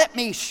 therefore, let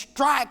me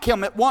strike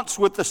him at once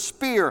with the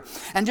spear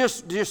and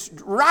just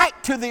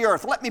right to the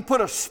earth. Let me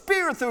put a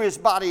spear through his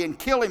body and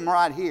kill him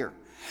right here.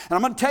 And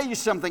I'm going to tell you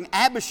something.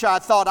 Abishai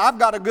thought, I've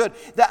got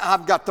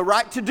the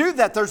right to do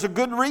that. There's a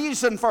good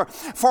reason for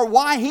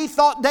why he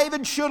thought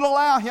David should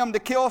allow him to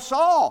kill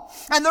Saul.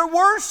 And there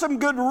were some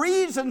good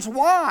reasons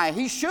why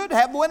he should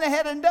have went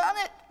ahead and done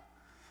it.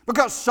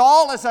 Because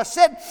Saul, as I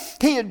said,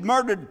 he had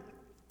murdered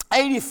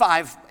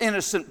 85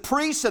 innocent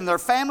priests and their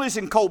families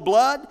in cold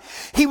blood.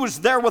 He was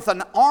there with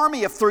an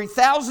army of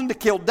 3,000 to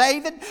kill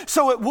David.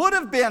 So it would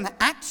have been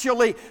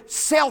actually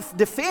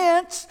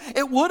self-defense.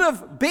 It would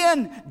have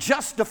been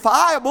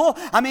justifiable.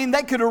 I mean,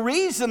 they could have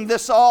reasoned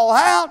this all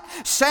out.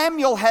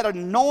 Samuel had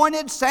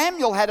anointed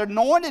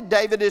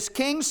David as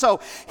king, so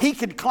he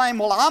could claim,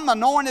 well, I'm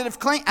anointed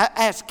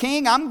as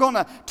king. I'm going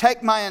to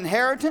take my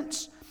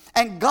inheritance.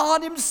 And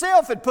God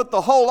himself had put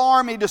the whole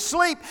army to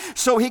sleep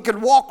so he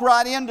could walk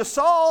right into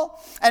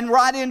Saul and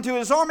right into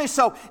his army.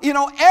 So,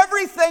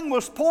 everything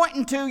was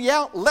pointing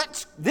to,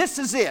 this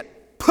is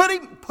it. Put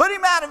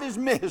him out of his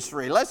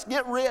misery. Let's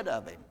get rid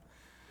of him.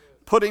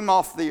 Put him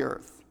off the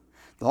earth.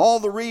 All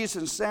the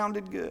reasons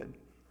sounded good.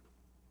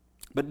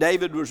 But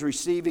David was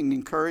receiving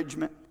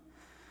encouragement.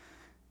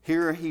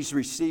 Here he's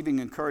receiving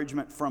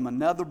encouragement from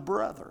another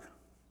brother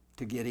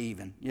to get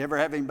even. You ever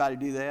have anybody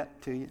do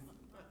that to you?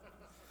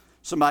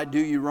 Somebody do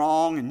you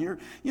wrong, and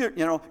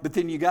but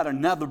then you got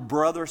another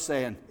brother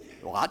saying,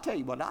 well, I'll tell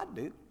you what I'd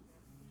do.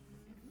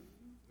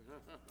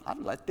 I'd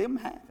let them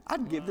have it.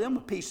 I'd give them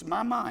a piece of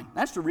my mind.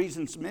 That's the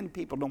reason so many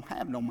people don't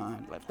have no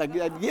mind left. They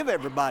give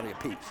everybody a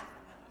piece.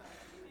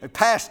 They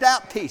passed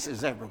out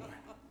pieces everywhere.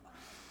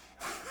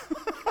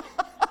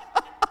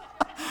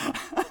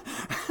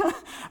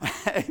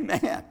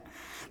 Amen.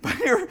 But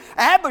here,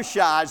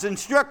 Abishai is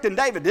instructing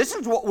David, this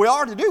is what we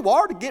are to do. We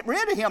are to get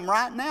rid of him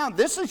right now.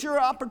 This is your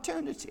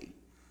opportunity.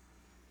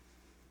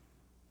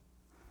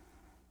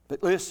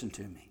 But listen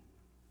to me.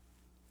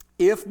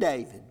 If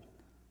David,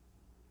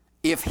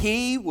 if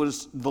he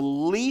was the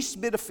least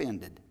bit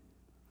offended,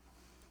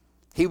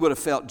 he would have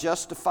felt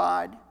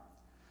justified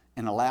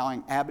in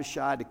allowing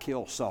Abishai to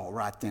kill Saul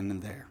right then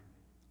and there.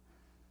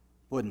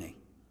 Wouldn't he?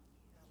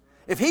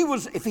 If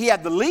he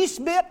had the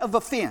least bit of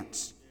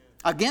offense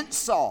against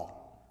Saul,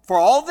 for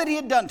all that he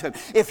had done to him,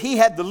 if he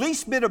had the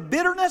least bit of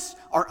bitterness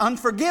or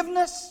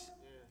unforgiveness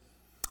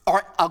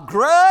or a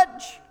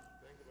grudge,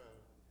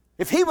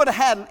 if he would have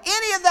had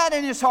any of that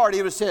in his heart, he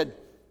would have said,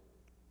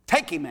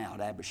 take him out,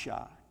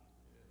 Abishai.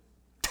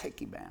 Take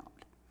him out.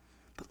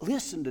 But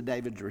listen to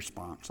David's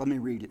response. Let me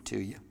read it to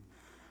you.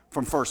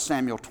 From 1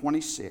 Samuel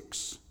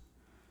 26,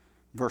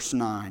 verse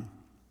 9.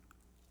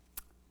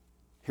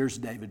 Here's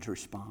David's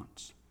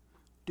response.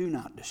 Do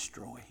not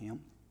destroy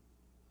him.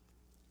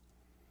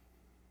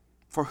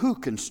 For who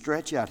can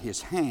stretch out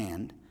his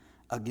hand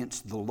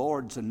against the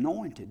Lord's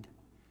anointed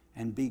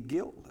and be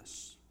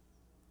guiltless?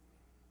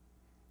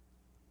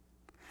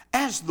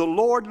 As the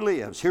Lord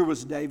lives, here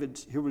was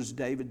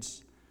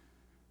David's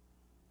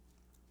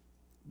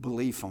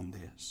belief on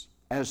this.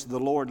 As the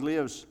Lord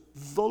lives,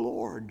 the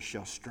Lord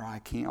shall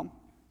strike him.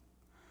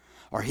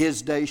 Or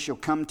his day shall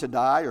come to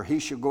die, or he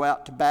shall go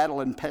out to battle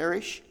and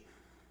perish.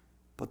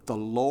 But the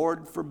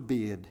Lord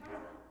forbid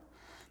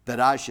that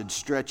I should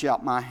stretch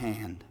out my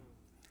hand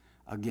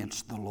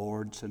against the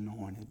Lord's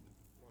anointed.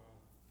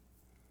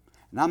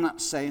 And I'm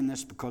not saying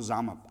this because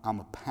I'm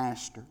a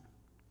pastor,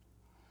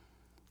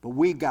 but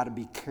we've got to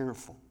be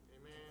careful.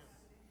 Amen.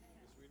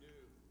 Yes,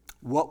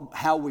 we do.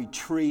 How we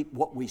treat,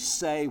 what we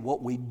say,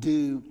 what we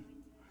do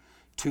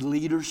to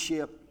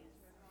leadership.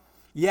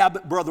 Yeah,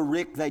 but Brother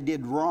Rick, they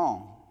did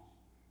wrong.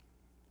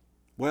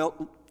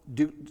 Well,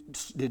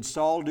 did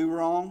Saul do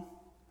wrong?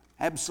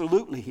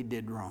 Absolutely he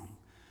did wrong.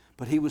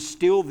 But he was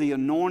still the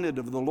anointed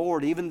of the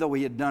Lord, even though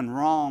he had done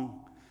wrong.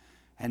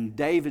 And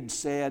David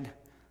said,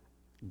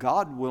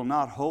 God will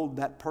not hold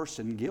that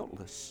person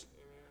guiltless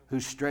who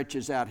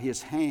stretches out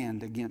his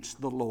hand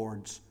against the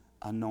Lord's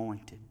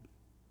anointed.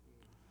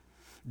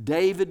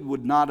 David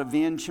would not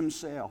avenge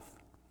himself.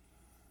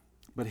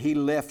 But he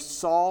left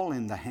Saul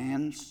in the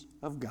hands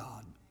of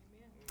God.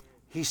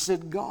 He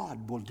said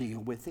God will deal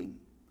with him.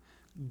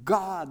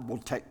 God will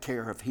take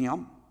care of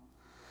him.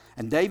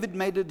 And David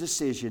made a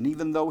decision,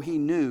 even though he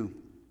knew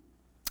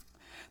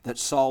that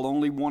Saul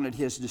only wanted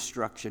his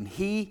destruction.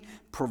 He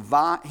proved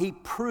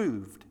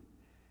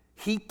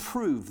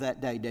that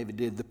day, David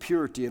did, the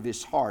purity of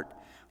his heart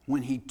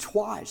when he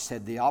twice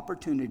had the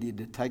opportunity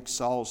to take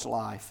Saul's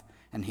life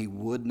and he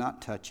would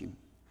not touch him.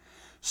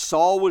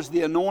 Saul was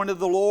the anointed of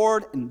the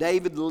Lord, and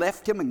David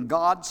left him in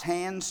God's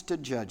hands to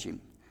judge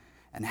him.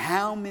 And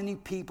how many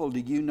people do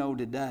you know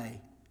today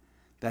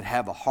that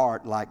have a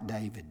heart like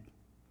David?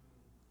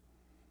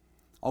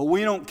 Oh,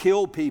 we don't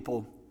kill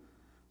people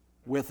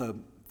with a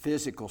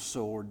physical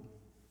sword,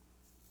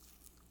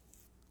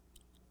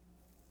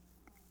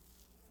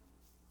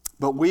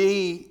 but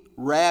we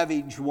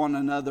ravage one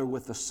another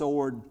with a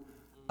sword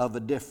of a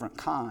different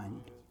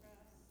kind.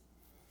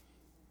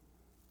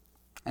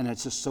 And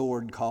it's a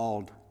sword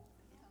called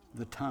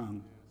the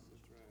tongue.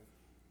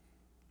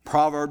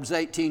 Proverbs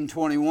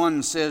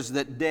 18:21 says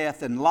that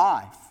death and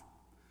life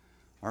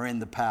are in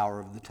the power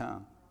of the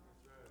tongue.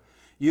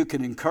 You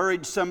can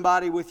encourage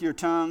somebody with your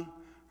tongue,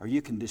 or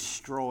you can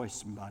destroy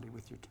somebody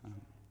with your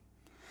tongue.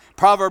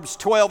 Proverbs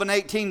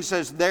 12:18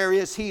 says, there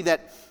is he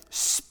that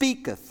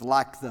speaketh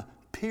like the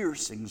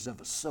piercings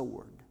of a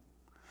sword.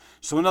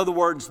 So in other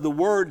words, the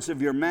words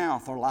of your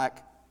mouth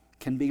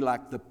can be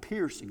like the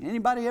piercing.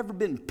 Anybody ever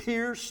been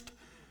pierced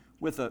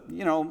with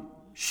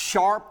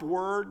sharp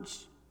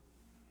words?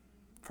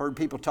 I've heard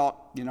people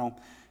talk,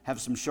 have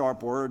some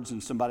sharp words,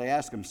 and somebody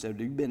asked them, said,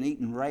 have you been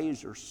eating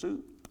razor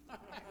soup?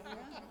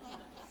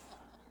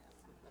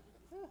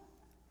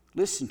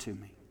 Listen to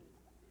me.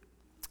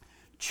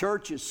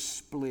 Churches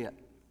split.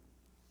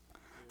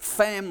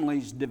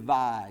 Families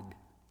divide.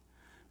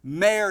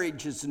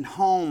 Marriages and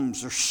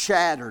homes are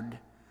shattered.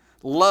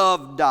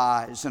 Love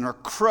dies and are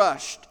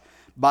crushed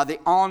by the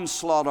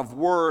onslaught of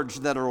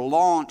words that are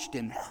launched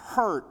in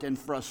hurt and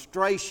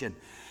frustration.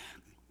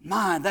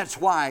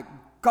 That's why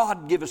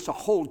God gave us a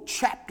whole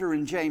chapter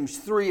in James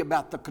 3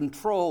 about the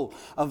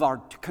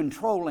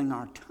controlling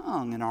our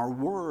tongue and our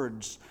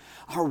words.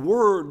 Our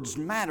words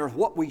matter.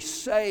 What we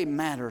say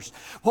matters.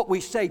 What we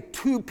say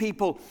to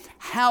people,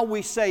 how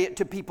we say it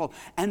to people,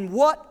 and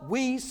what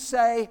we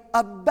say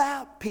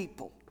about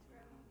people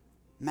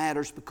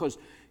matters, because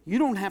you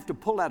don't have to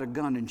pull out a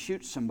gun and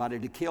shoot somebody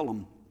to kill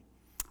them,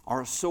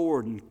 or a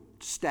sword and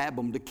stab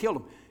them to kill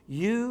them.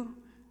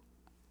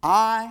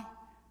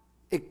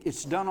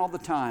 It's done all the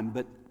time,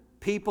 but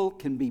people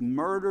can be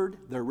murdered,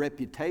 their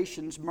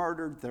reputations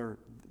murdered, they're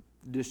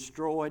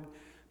destroyed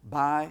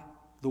by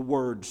the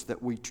words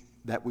that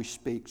we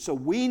speak. So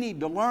we need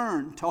to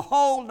learn to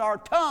hold our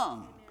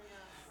tongue,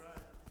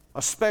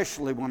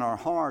 especially when our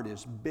heart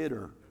is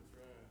bitter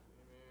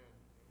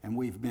and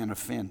we've been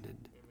offended.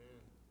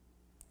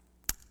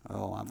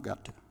 Oh, I've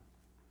got to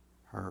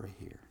hurry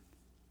here.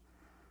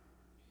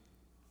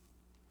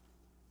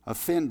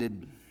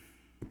 Offended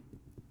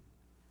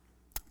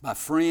by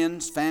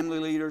friends, family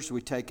leaders,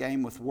 we take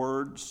aim with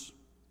words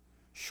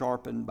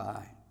sharpened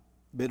by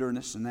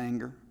bitterness and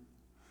anger.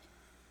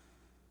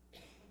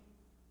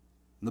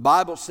 The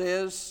Bible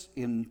says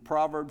in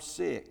Proverbs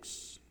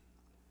 6,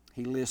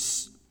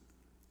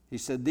 he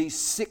said, these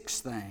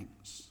 6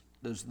 things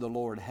does the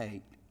Lord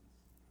hate.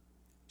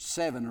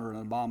 7 are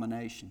an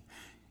abomination.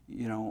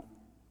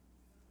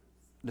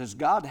 Does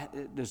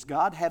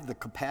God have the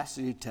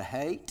capacity to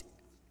hate?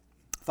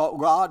 I thought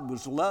God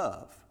was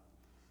love.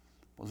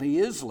 Well, he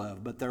is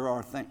love, but there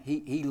are things.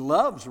 He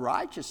loves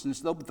righteousness,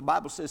 though, but the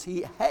Bible says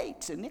he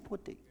hates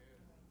iniquity.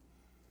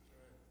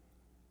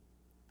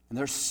 And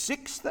there's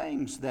 6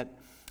 things that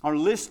are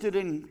listed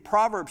in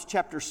Proverbs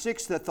chapter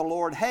 6 that the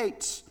Lord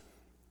hates.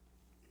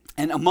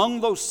 And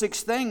among those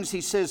 6 things,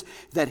 he says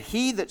that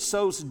he that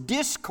sows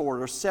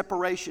discord or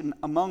separation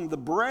among the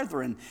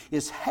brethren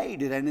is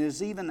hated and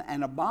is even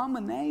an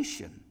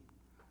abomination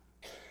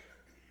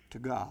to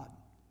God.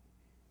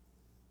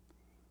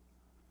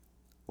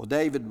 Well,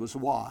 David was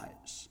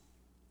wise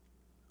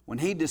when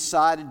he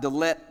decided to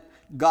let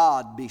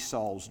God be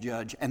Saul's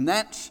judge. And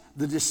that's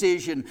the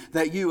decision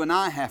that you and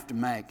I have to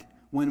make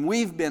when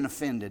we've been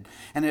offended.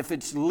 And if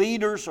it's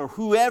leaders or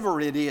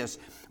whoever it is,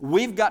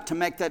 we've got to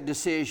make that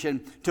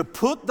decision to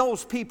put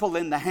those people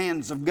in the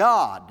hands of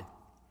God.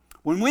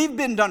 When we've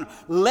been done,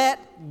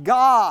 let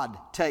God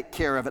take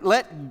care of it.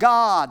 Let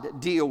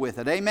God deal with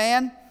it.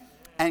 Amen?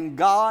 And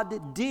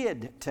God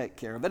did take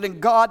care of it.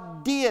 And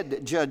God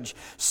did judge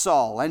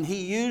Saul. And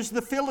he used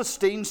the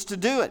Philistines to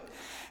do it.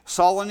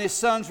 Saul and his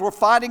sons were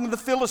fighting the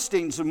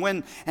Philistines,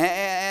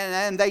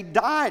 and they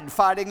died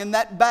fighting in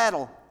that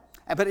battle.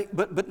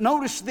 But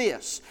notice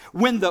this: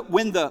 when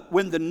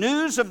the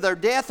news of their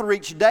death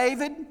reached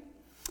David,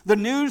 the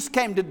news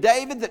came to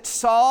David that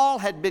Saul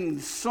had been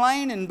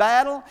slain in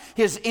battle.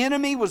 His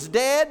enemy was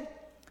dead.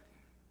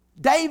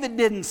 David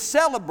didn't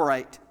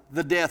celebrate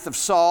the death of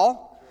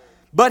Saul,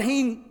 but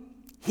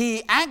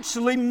he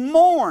actually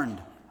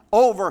mourned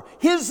over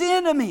his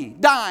enemy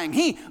dying.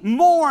 He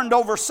mourned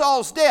over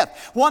Saul's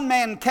death. One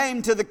man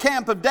came to the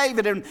camp of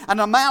David, and an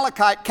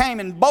Amalekite came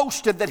and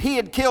boasted that he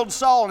had killed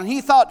Saul, and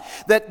he thought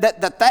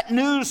that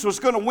news was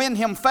going to win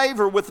him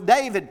favor with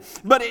David.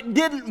 But it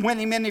didn't win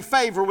him any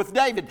favor with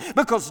David,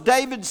 because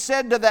David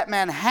said to that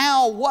man,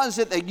 "How was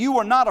it that you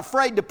were not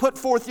afraid to put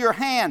forth your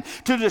hand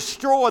to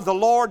destroy the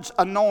Lord's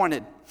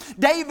anointed?"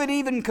 David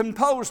even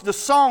composed a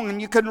song, and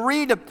you can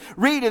read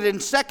it in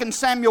 2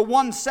 Samuel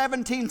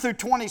 1:17 through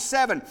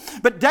 27.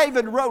 But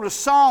David wrote a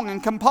song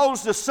and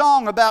composed a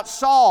song about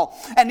Saul.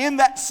 And in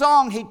that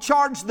song he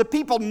charged the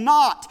people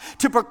not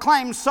to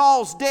proclaim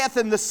Saul's death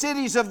in the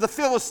cities of the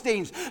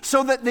Philistines,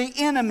 so that the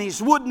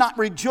enemies would not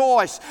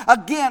rejoice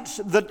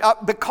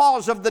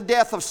because of the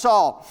death of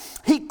Saul.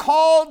 He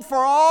called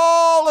for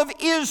all of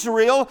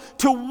Israel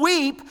to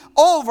weep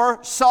over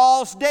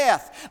Saul's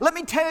death. Let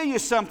me tell you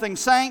something,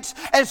 saints.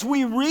 As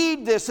we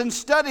read this and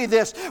study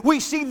this,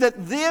 we see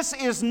that this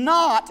is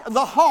not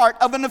the heart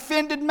of an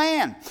offended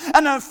man.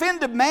 An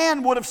offended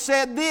man would have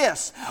said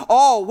this: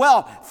 "Oh,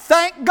 well,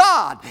 thank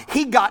God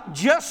he got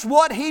just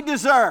what he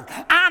deserved.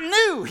 I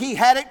knew he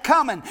had it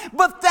coming."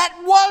 But that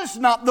was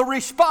not the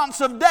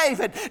response of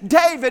David.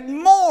 David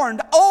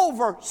mourned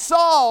over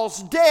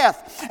Saul's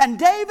death. And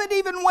David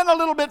even went a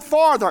little bit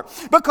farther,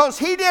 because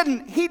he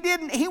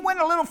went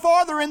a little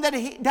farther in that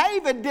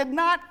David did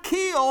not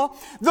kill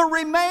the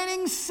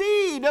remaining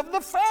seed of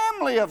the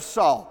family of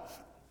Saul.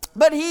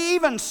 But he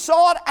even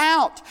sought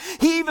out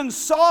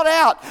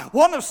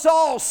one of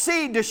Saul's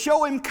seed to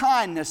show him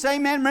kindness.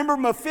 Amen. Remember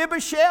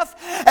Mephibosheth?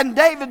 And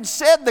David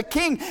said,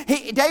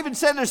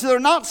 "Is there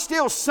not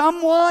still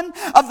someone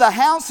of the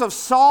house of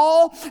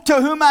Saul to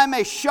whom I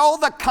may show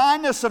the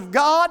kindness of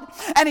God?"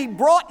 And he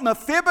brought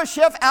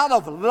Mephibosheth out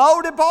of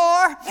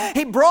Lodebar.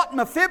 He brought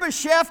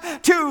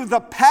Mephibosheth to the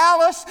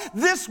palace.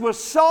 This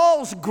was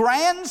Saul's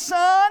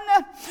grandson,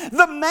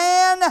 the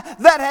man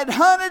that had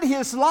hunted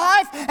his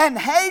life and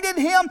hated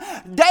him.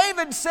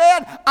 David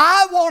said,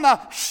 "I want to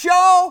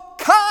show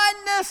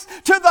kindness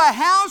to the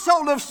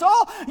household of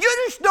Saul." You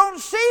just don't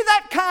see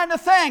that kind of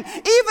thing,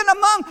 even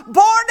among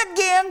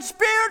born-again,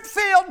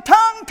 spirit-filled,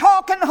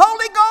 tongue-talking,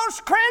 Holy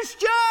Ghost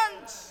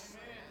Christians.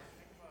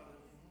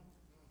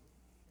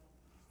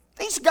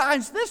 These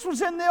guys, this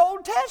was in the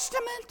Old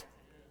Testament.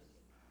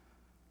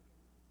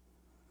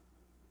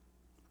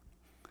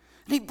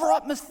 And he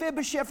brought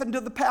Mephibosheth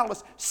into the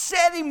palace,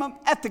 set him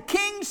at the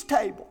king's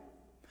table,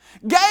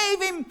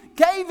 gave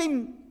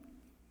him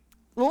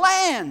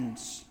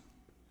lands,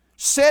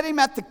 set him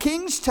at the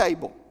king's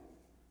table.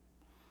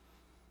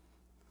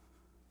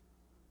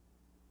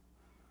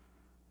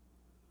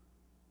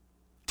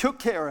 Took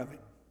care of him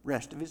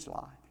rest of his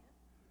life,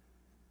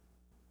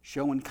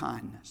 showing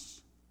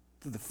kindness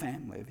to the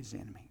family of his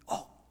enemy.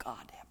 Oh,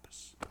 God, help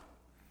us.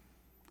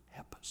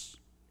 Help us.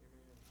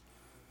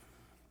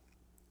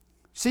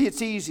 See,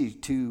 it's easy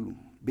to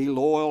be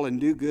loyal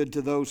and do good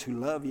to those who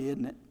love you,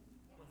 isn't it?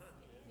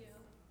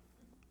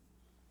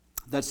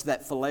 That's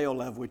that phileo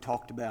love we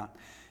talked about.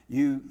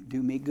 You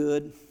do me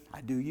good,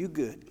 I do you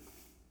good.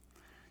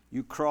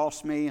 You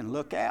cross me and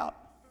look out.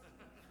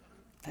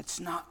 That's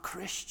not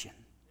Christian.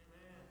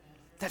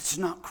 That's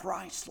not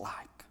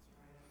Christ-like.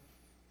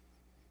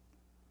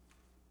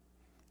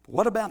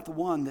 What about the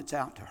one that's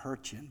out to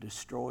hurt you and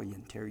destroy you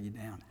and tear you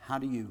down? How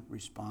do you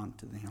respond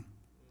to them?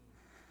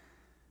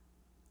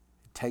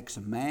 It takes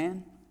a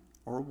man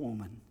or a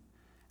woman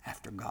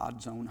after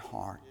God's own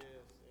heart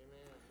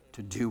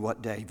to do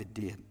what David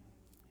did.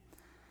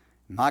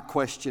 My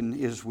question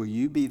is, will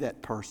you be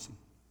that person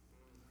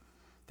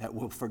that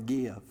will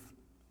forgive,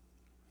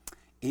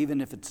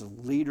 even if it's a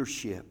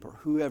leadership or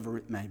whoever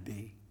it may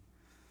be,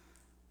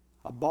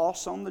 a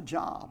boss on the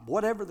job,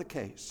 whatever the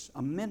case,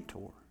 a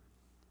mentor?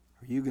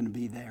 Are you going to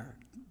be there,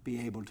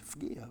 be able to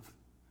forgive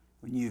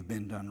when you've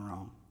been done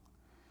wrong?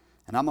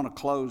 And I'm going to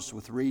close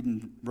with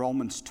reading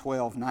Romans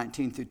 12,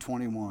 19 through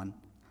 21.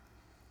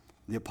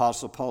 The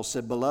Apostle Paul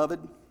said,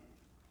 "Beloved,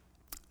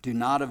 do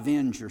not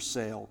avenge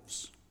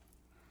yourselves,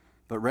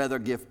 but rather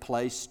give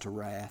place to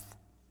wrath.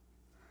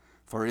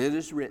 For it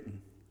is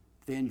written,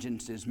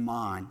 'Vengeance is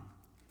mine,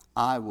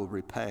 I will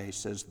repay,'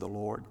 says the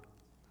Lord.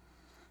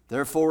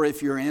 Therefore,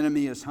 if your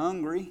enemy is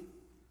hungry,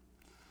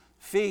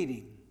 feed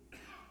him.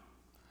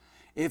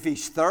 If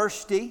he's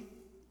thirsty,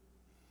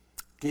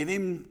 give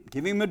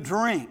him a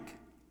drink.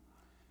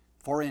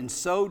 For in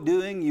so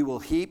doing you will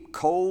heap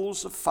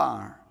coals of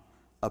fire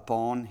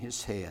upon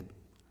his head."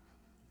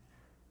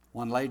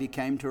 One lady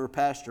came to her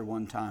pastor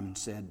one time and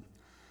said,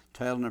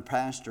 telling her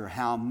pastor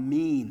how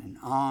mean and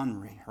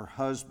ornery her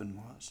husband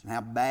was and how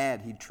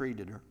bad he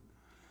treated her.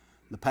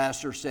 The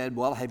pastor said,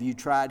 "Well, have you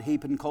tried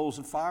heaping coals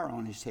of fire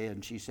on his head?"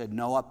 And she said,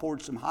 "No, I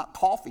poured some hot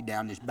coffee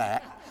down his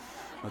back,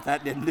 but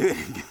that didn't do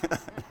any good."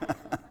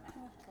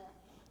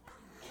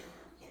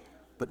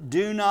 But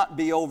do not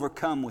be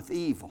overcome with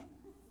evil,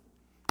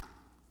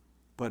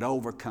 but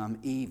overcome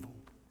evil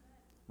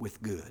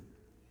with good.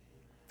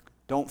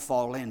 Don't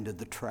fall into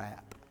the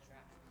trap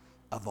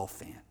of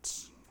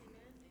offense,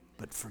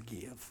 but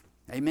forgive.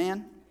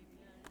 Amen?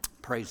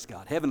 Praise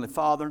God. Heavenly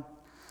Father,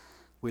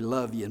 We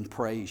love you and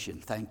praise you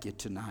and thank you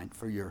tonight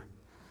for your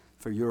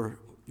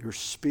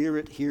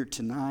spirit here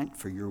tonight,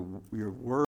 for your word.